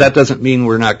 But that doesn't mean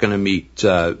we're not going to meet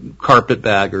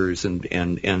carpetbaggers and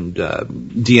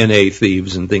DNA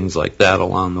thieves and things like that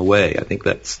along the way. I think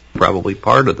that's probably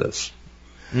part of this.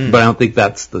 But I don't think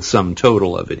that's the sum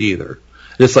total of it either.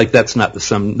 Just like that's not the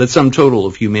sum total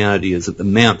of humanity is at the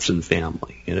Manson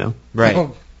family, Right.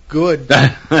 Oh, good.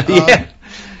 Yeah.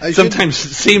 Sometimes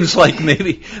it seems like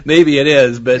maybe it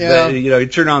is, but you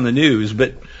turn on the news,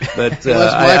 but well, that's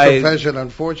my profession,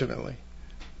 unfortunately.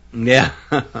 Yeah.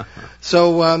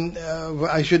 So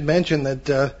I should mention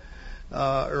that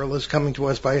Earl is coming to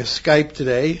us via Skype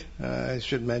today. I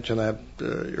should mention that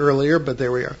earlier, but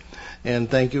there we are. And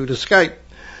thank you to Skype.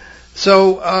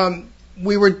 So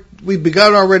we've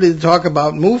begun already to talk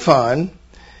about MUFON,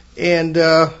 and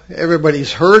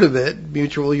everybody's heard of it,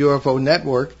 Mutual UFO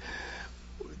Network.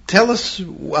 Tell us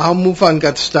how MUFON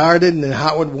got started and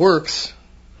how it works.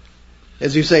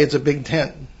 As you say, it's a big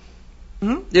tent.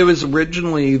 Mm-hmm. It was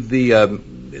originally the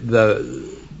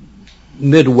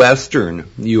Midwestern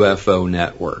UFO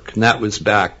Network, and that was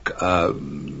back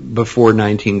before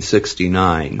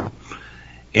 1969.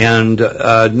 And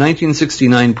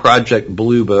 1969 Project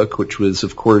Blue Book, which was,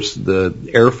 of course, the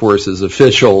Air Force's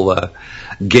official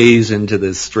gaze into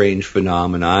this strange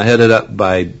phenomena, headed up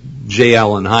by J.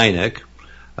 Allen Hynek.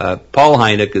 Paul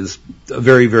Hynek is a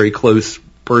very, very close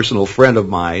personal friend of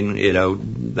mine. We'll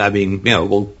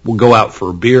go out for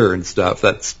a beer and stuff.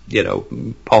 That's,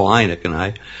 Paul Hynek and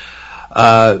I.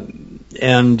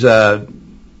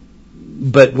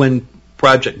 But when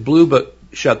Project Blue Book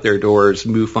shut their doors,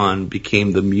 MUFON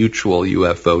became the Mutual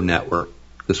UFO Network.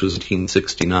 This was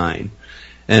 1969.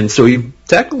 And so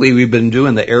we've been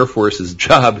doing the Air Force's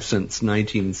job since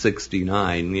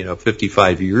 1969,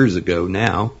 55 years ago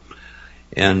now.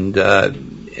 And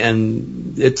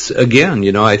it's,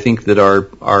 again, I think that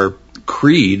our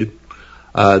creed,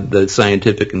 the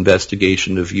scientific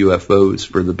investigation of UFOs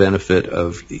for the benefit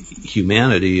of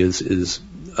humanity is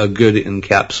a good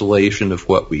encapsulation of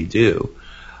what we do.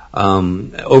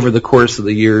 Over the course of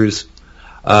the years,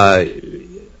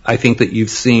 I think that you've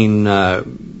seen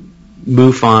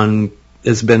MUFON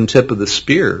has been tip of the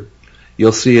spear.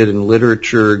 You'll see it in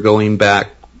literature going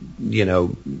back,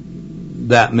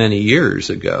 that many years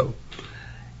ago.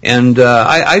 And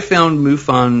I found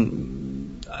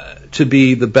MUFON to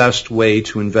be the best way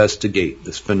to investigate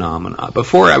this phenomena.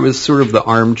 Before, I was sort of the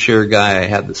armchair guy. I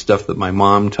had the stuff that my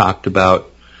mom talked about.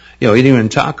 He didn't even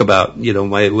talk about,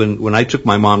 when I took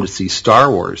my mom to see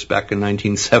Star Wars back in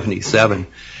 1977,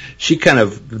 she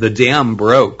the dam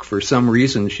broke. For some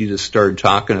reason, she just started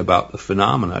talking about the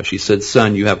phenomena. She said,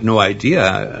 son, you have no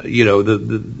idea,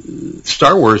 the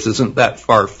Star Wars isn't that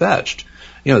far-fetched.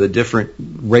 The different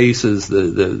races,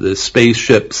 the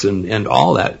spaceships and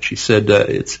all that. She said,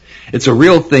 it's a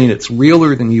real thing. It's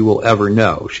realer than you will ever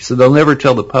know. She said, they'll never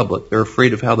tell the public. They're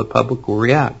afraid of how the public will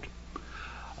react.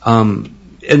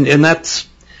 And that's,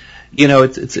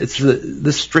 it's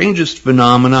the strangest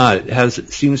phenomena.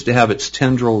 It seems to have its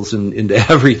tendrils into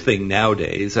everything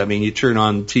nowadays. I mean, you turn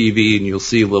on TV and you'll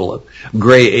see little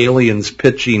gray aliens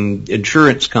pitching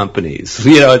insurance companies.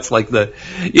 It's like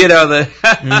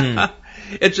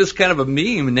it's just kind of a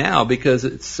meme now because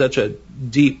it's such a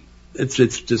deep, it's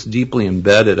just deeply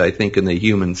embedded, I think, in the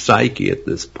human psyche at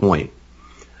this point.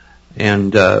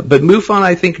 And but MUFON,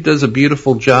 I think, does a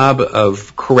beautiful job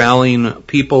of corralling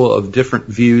people of different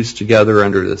views together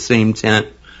under the same tent,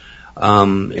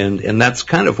 and that's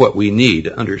kind of what we need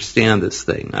to understand this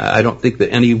thing. I don't think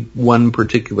that any one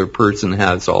particular person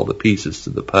has all the pieces to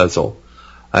the puzzle.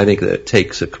 I think that it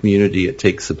takes a community, it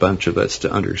takes a bunch of us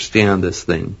to understand this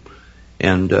thing,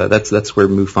 and that's where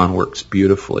MUFON works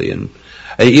beautifully. And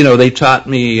they taught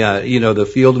me,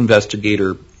 the field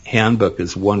investigator handbook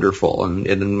is wonderful,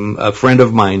 and a friend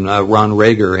of mine, Ron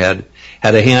Rager,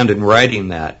 had a hand in writing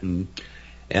that, and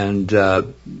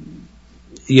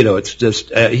it's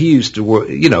just he used to work.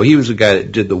 He was a guy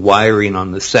that did the wiring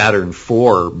on the Saturn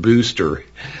IV booster,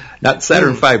 not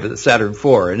Saturn V, but the Saturn IV,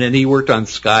 and then he worked on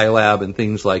Skylab and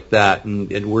things like that,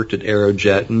 and worked at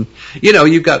Aerojet, and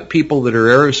you've got people that are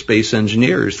aerospace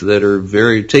engineers that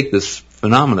are take this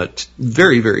phenomena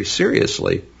very, very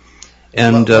seriously.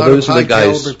 And those are the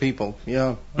guys. People,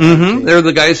 yeah. Mm-hmm. They're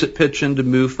the guys that pitch into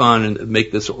MUFON and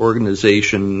make this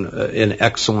organization an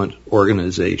excellent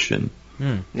organization.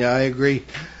 Yeah, I agree.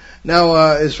 Now,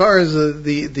 as far as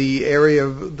the area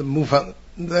of the MUFON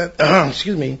that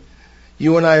excuse me,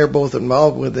 you and I are both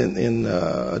involved with in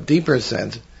a deeper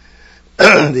sense,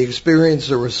 the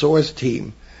Experiencer Resource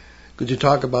Team. Could you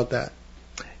talk about that?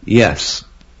 Yes.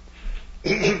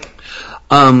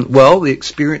 Well, the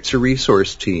Experiencer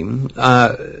Resource Team,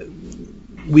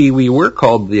 we were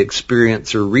called the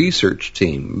Experiencer Research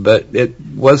Team, but it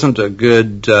wasn't a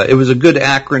good, it was a good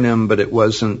acronym, but it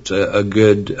wasn't a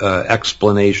good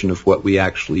explanation of what we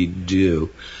actually do.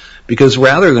 Because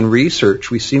rather than research,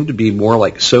 we seem to be more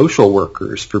like social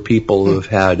workers for people who have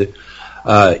had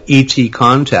ET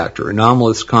contact or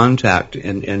anomalous contact,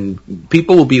 and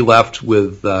people will be left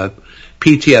with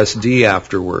PTSD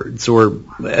afterwards, or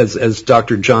as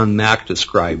Dr. John Mack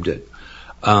described it,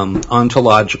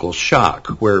 ontological shock,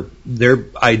 where their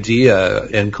idea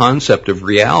and concept of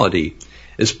reality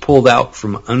is pulled out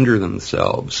from under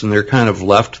themselves, and they're kind of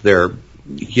left there,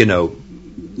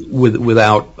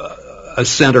 without a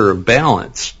center of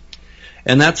balance.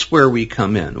 And that's where we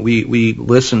come in. We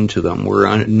listen to them.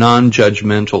 We're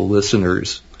non-judgmental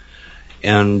listeners.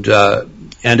 And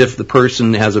if the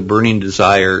person has a burning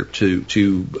desire to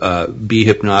be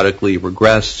hypnotically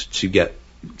regressed, to get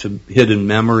to hidden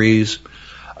memories,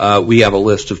 we have a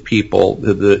list of people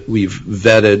that we've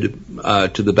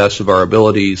vetted to the best of our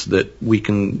abilities that we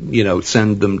can,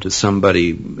 send them to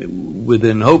somebody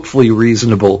within hopefully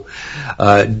reasonable.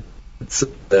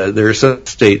 There are some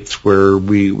states where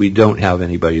we don't have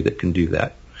anybody that can do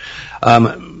that.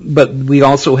 But we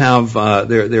also have,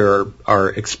 there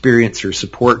are experiencer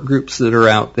support groups that are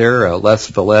out there.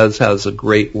 Les Velez has a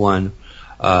great one.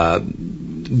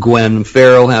 Gwen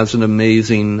Farrell has an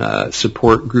amazing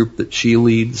support group that she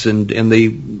leads, and they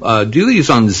do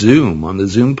these on Zoom, on the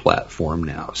Zoom platform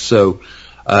now. So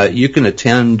you can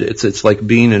attend. It's like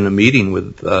being in a meeting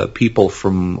with people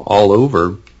from all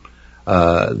over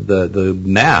the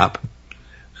map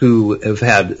who have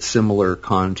had similar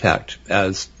contact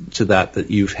as to that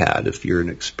you've had if you're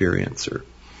an experiencer.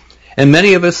 And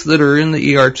many of us that are in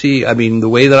the ERT, the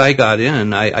way that I got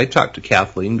in, I talked to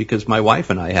Kathleen because my wife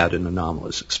and I had an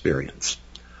anomalous experience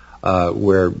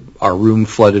where our room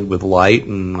flooded with light,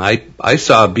 and I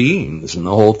saw beings and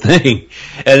the whole thing.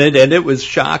 And it was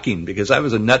shocking because I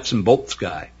was a nuts and bolts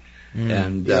guy.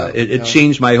 It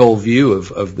changed my whole view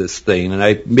of this thing, and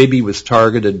I maybe was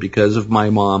targeted because of my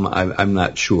mom. I'm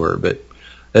not sure, but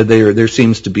there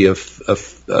seems to be a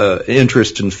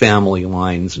interest in family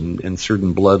lines and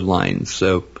certain bloodlines.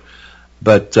 So,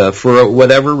 but for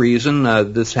whatever reason,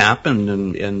 this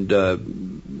happened, and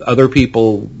other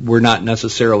people were not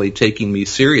necessarily taking me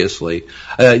seriously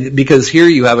because here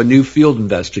you have a new field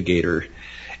investigator.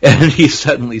 And he's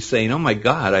suddenly saying, "Oh my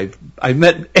God, I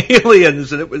met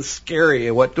aliens and it was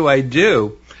scary. What do I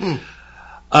do?"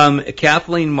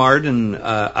 Kathleen Marden,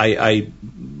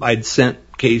 I'd sent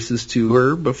cases to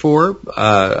her before.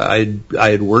 I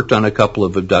had worked on a couple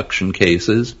of abduction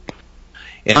cases.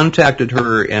 I contacted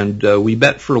her, and we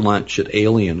met for lunch at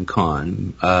Alien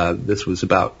Con. This was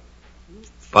about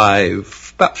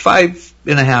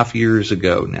 5.5 years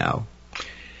ago now,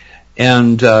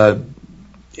 and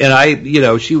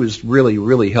I, she was really,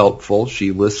 really helpful.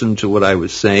 She listened to what I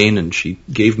was saying, and she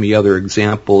gave me other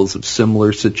examples of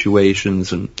similar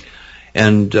situations, and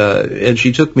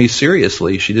she took me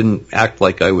seriously. She didn't act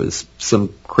like I was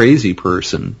some crazy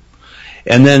person.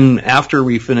 And then after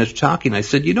we finished talking, I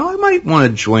said, I might want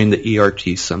to join the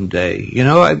ERT someday.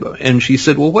 And she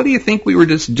said, "Well, what do you think we were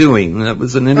just doing?" And that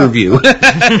was an interview.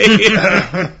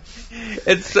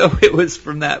 And so it was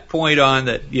from that point on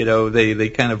that, they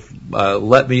kind of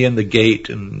let me in the gate,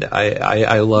 and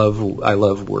I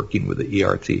love working with the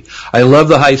ERT. I love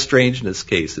the high strangeness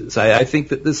cases. I think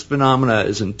that this phenomena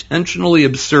is intentionally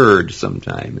absurd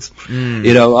sometimes.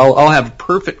 I'll have a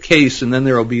perfect case, and then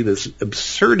there'll be this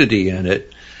absurdity in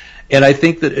it. And I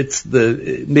think that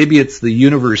maybe it's the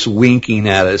universe winking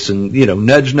at us, and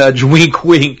nudge, nudge, wink,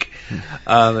 wink.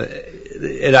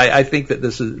 And I think that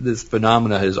this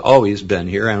phenomena has always been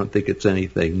here. I don't think it's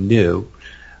anything new.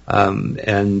 Anyway,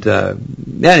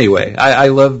 I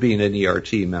love being an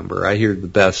ERT member. I hear the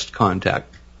best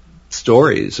contact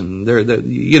stories, and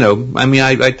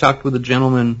I talked with a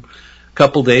gentleman a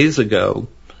couple days ago.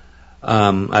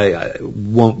 I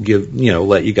won't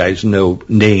let you guys know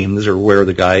names or where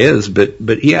the guy is,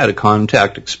 but he had a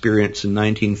contact experience in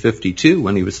 1952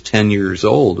 when he was 10 years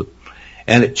old.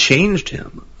 And it changed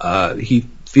him. He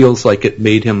feels like it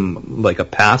made him like a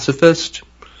pacifist,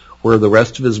 where the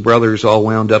rest of his brothers all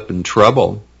wound up in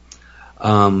trouble.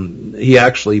 He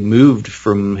actually moved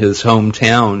from his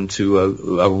hometown to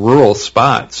a rural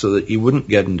spot so that he wouldn't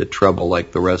get into trouble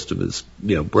like the rest of his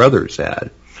brothers had.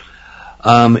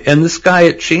 And this guy,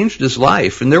 it changed his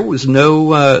life, and there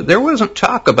wasn't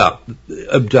talk about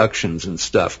abductions and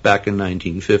stuff back in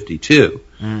 1952.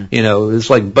 It was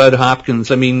like Bud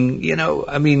Hopkins. I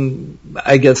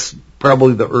guess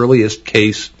probably the earliest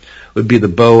case would be the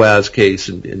Boaz case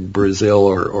in Brazil,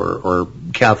 or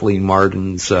Kathleen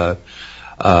Marden's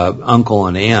uncle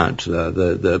and aunt,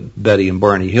 the Betty and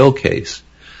Barney Hill case.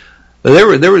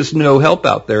 There was no help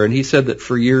out there, and he said that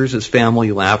for years his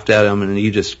family laughed at him, and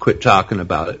he just quit talking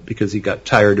about it because he got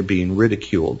tired of being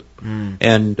ridiculed.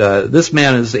 And this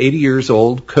man is 80 years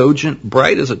old, cogent,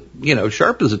 bright as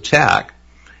sharp as a tack,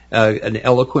 an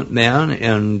eloquent man,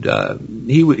 and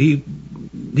he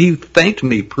he thanked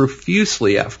me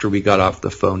profusely after we got off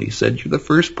the phone. He said, "You're the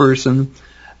first person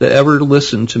that ever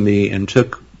listened to me and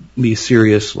took me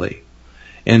seriously.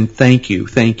 And thank you,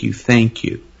 thank you, thank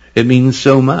you. It means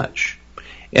so much."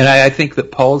 And I think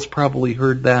that Paul's probably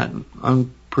heard that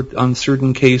on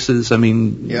certain cases. I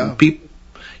mean,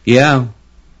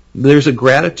 there's a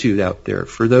gratitude out there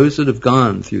for those that have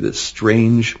gone through this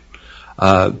strange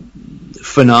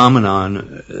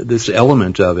phenomenon, this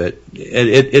element of it.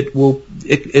 It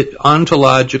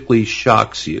ontologically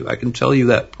shocks you. I can tell you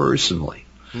that personally.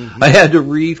 Mm-hmm. I had to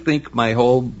rethink my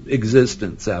whole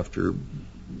existence after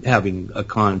having a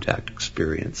contact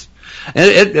experience.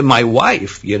 And my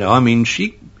wife, I mean,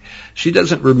 she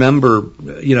doesn't remember,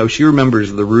 she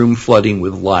remembers the room flooding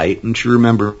with light, and she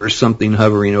remembers something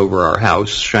hovering over our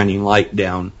house, shining light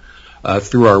down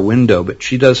through our window, but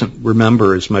she doesn't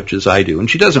remember as much as I do, and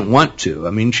she doesn't want to.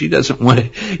 I mean, she doesn't want to,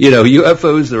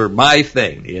 UFOs are my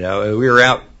thing, we were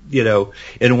out,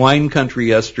 in wine country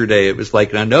yesterday. It was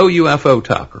like, no UFO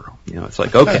talk, Earl. It's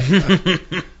like, okay,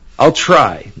 I'll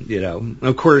try,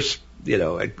 Of course,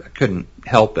 I couldn't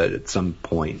help it at some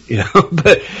point,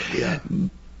 but, yeah.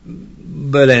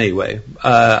 But anyway,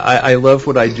 I love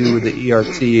what I do with the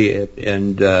ERT,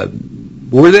 and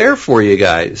we're there for you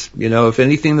guys. If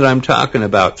anything that I'm talking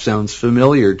about sounds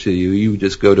familiar to you, you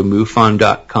just go to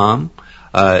MUFON.com.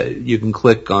 You can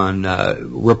click on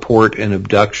report an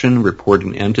abduction, report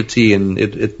an entity, and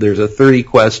there's a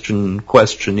 30-question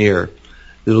questionnaire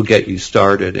that'll get you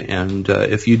started. And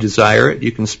if you desire it,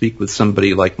 you can speak with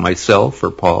somebody like myself or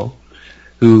Paul,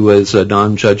 who is a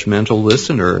non-judgmental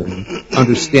listener and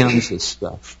understands this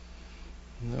stuff.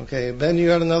 Okay, Ben, you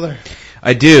got another?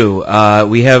 I do.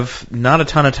 We have not a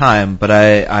ton of time, but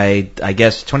I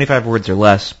guess 25 words or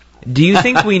less. Do you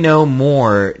think we know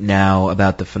more now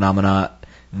about the phenomena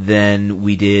than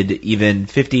we did even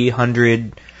 50,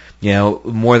 100,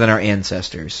 more than our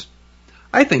ancestors?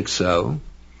 I think so.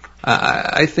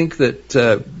 I think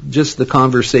that just the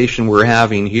conversation we're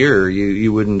having here,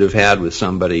 you wouldn't have had with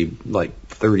somebody like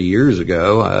 30 years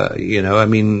ago. I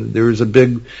mean, there was a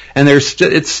big, and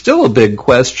it's still a big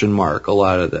question mark, a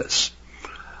lot of this.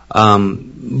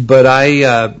 But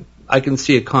I can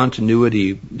see a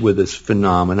continuity with this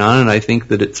phenomenon, and I think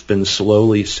that it's been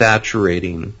slowly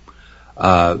saturating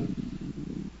us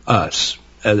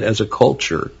as a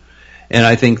culture. And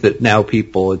I think that now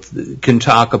people can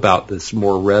talk about this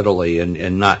more readily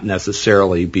and not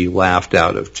necessarily be laughed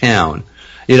out of town.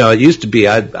 It used to be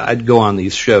I'd go on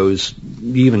these shows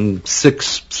even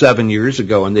 6-7 years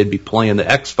ago, and they'd be playing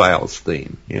the X-Files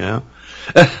theme, Yeah.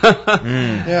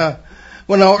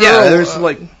 Well, now, Earl, there's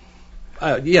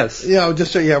yes.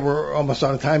 We're almost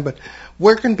out of time, but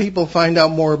where can people find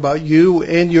out more about you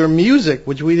and your music,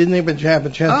 which we didn't even have a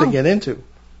chance to get into?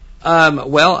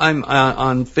 Well, I'm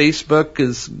on Facebook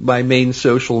is my main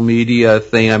social media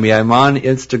thing. I mean, I'm on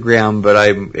Instagram,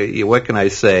 but what can I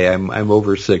say? I'm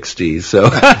over 60, so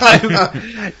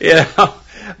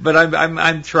but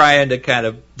I'm trying to kind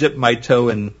of dip my toe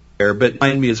in there. But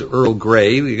find me as Earl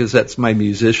Grey, because that's my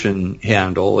musician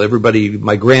handle. My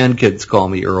grandkids call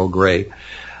me Earl Grey.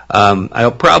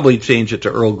 I'll probably change it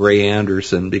to Earl Grey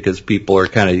Anderson, because people are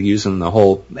kind of using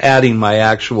adding my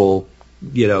actual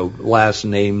last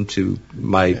name to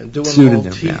my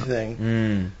pseudonym now.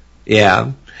 Thing.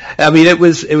 Yeah. I mean,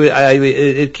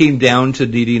 it came down to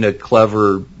needing a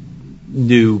clever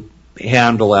new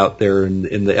handle out there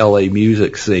in the LA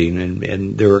music scene,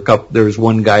 and there was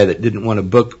one guy that didn't want to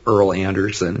book Earl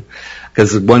Anderson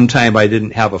because one time I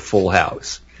didn't have a full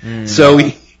house. So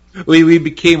we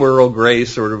became Earl Grey,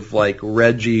 sort of like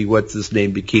Reggie, what's his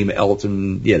name, became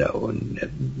Elton,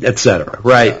 and et cetera,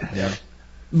 right? Yeah.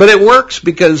 But it works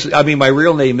because, I mean, my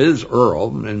real name is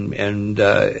Earl, and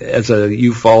as a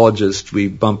ufologist, we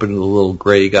bump into the little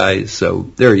gray guys, so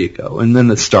there you go. And then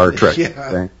the Star Trek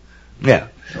thing. Yeah.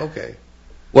 Okay.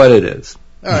 What it is.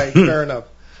 All right, fair enough.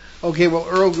 Okay, well,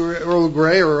 Earl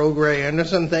Grey or Earl Grey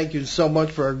Anderson, thank you so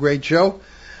much for a great show.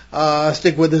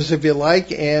 Stick with us if you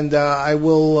like, and I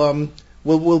will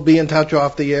we'll be in touch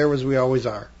off the air as we always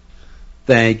are.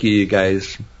 Thank you,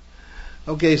 guys.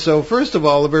 Okay, so first of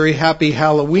all, a very happy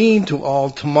Halloween to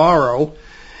all tomorrow.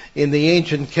 In the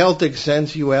ancient Celtic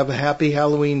sense, you have a happy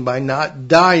Halloween by not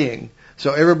dying.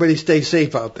 So everybody stay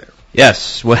safe out there.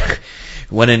 Yes.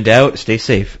 When in doubt, stay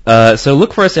safe. So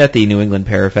look for us at the New England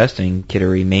Parafest in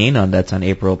Kittery, Maine. That's on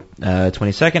April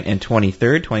 22nd and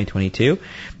 23rd, 2022.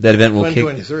 That event will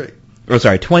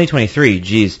 2023.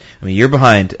 Geez, I mean, you're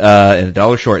behind and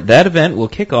 $1 short. That event will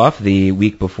kick off the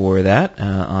week before that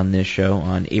on this show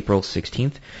on April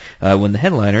 16th when the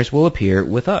headliners will appear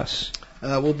with us.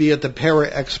 We'll be at the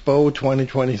Para Expo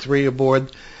 2023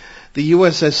 aboard The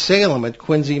USS Salem at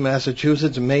Quincy,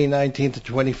 Massachusetts, May 19th to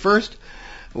 21st,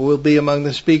 will be among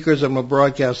the speakers of a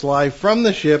broadcast live from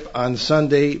the ship on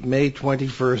Sunday, May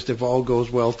 21st, if all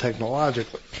goes well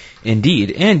technologically.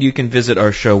 Indeed, and you can visit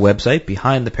our show website,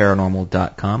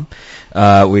 BehindTheParanormal.com,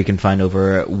 where you can find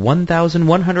over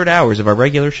 1,100 hours of our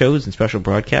regular shows and special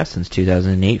broadcasts since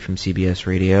 2008 from CBS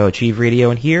Radio, Achieve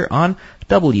Radio, and here on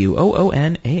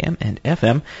WOON, AM, and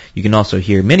FM. You can also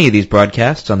hear many of these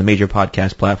broadcasts on the major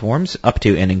podcast platforms, up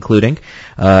to and including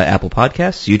Apple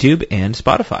Podcasts, YouTube, and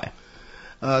Spotify.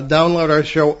 Download our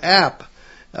show app.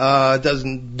 It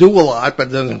doesn't do a lot, but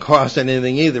it doesn't cost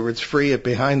anything either. It's free at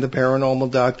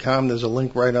BehindTheParanormal.com. There's a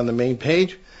link right on the main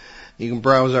page. You can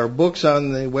browse our books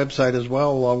on the website as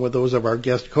well, along with those of our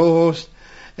guest co-hosts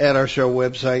at our show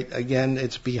website. Again,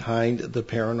 it's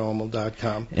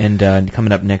BehindTheParanormal.com. And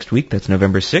coming up next week, that's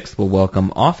November 6th, we'll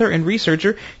welcome author and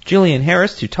researcher Jillian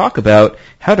Harris to talk about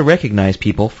how to recognize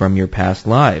people from your past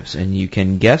lives. And you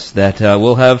can guess that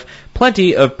we'll have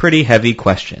plenty of pretty heavy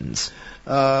questions.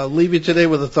 Leave you today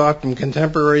with a thought from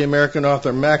contemporary American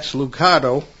author Max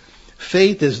Lucado.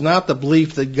 Faith is not the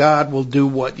belief that God will do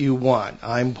what you want.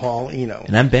 I'm Paul Eno.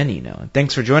 And I'm Ben Eno. And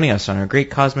thanks for joining us on our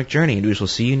great cosmic journey. And we shall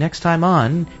see you next time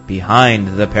on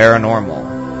Behind the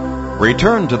Paranormal.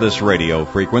 Return to this radio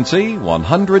frequency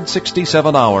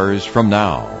 167 hours from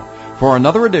now for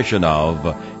another edition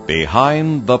of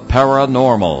Behind the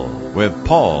Paranormal with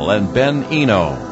Paul and Ben Eno.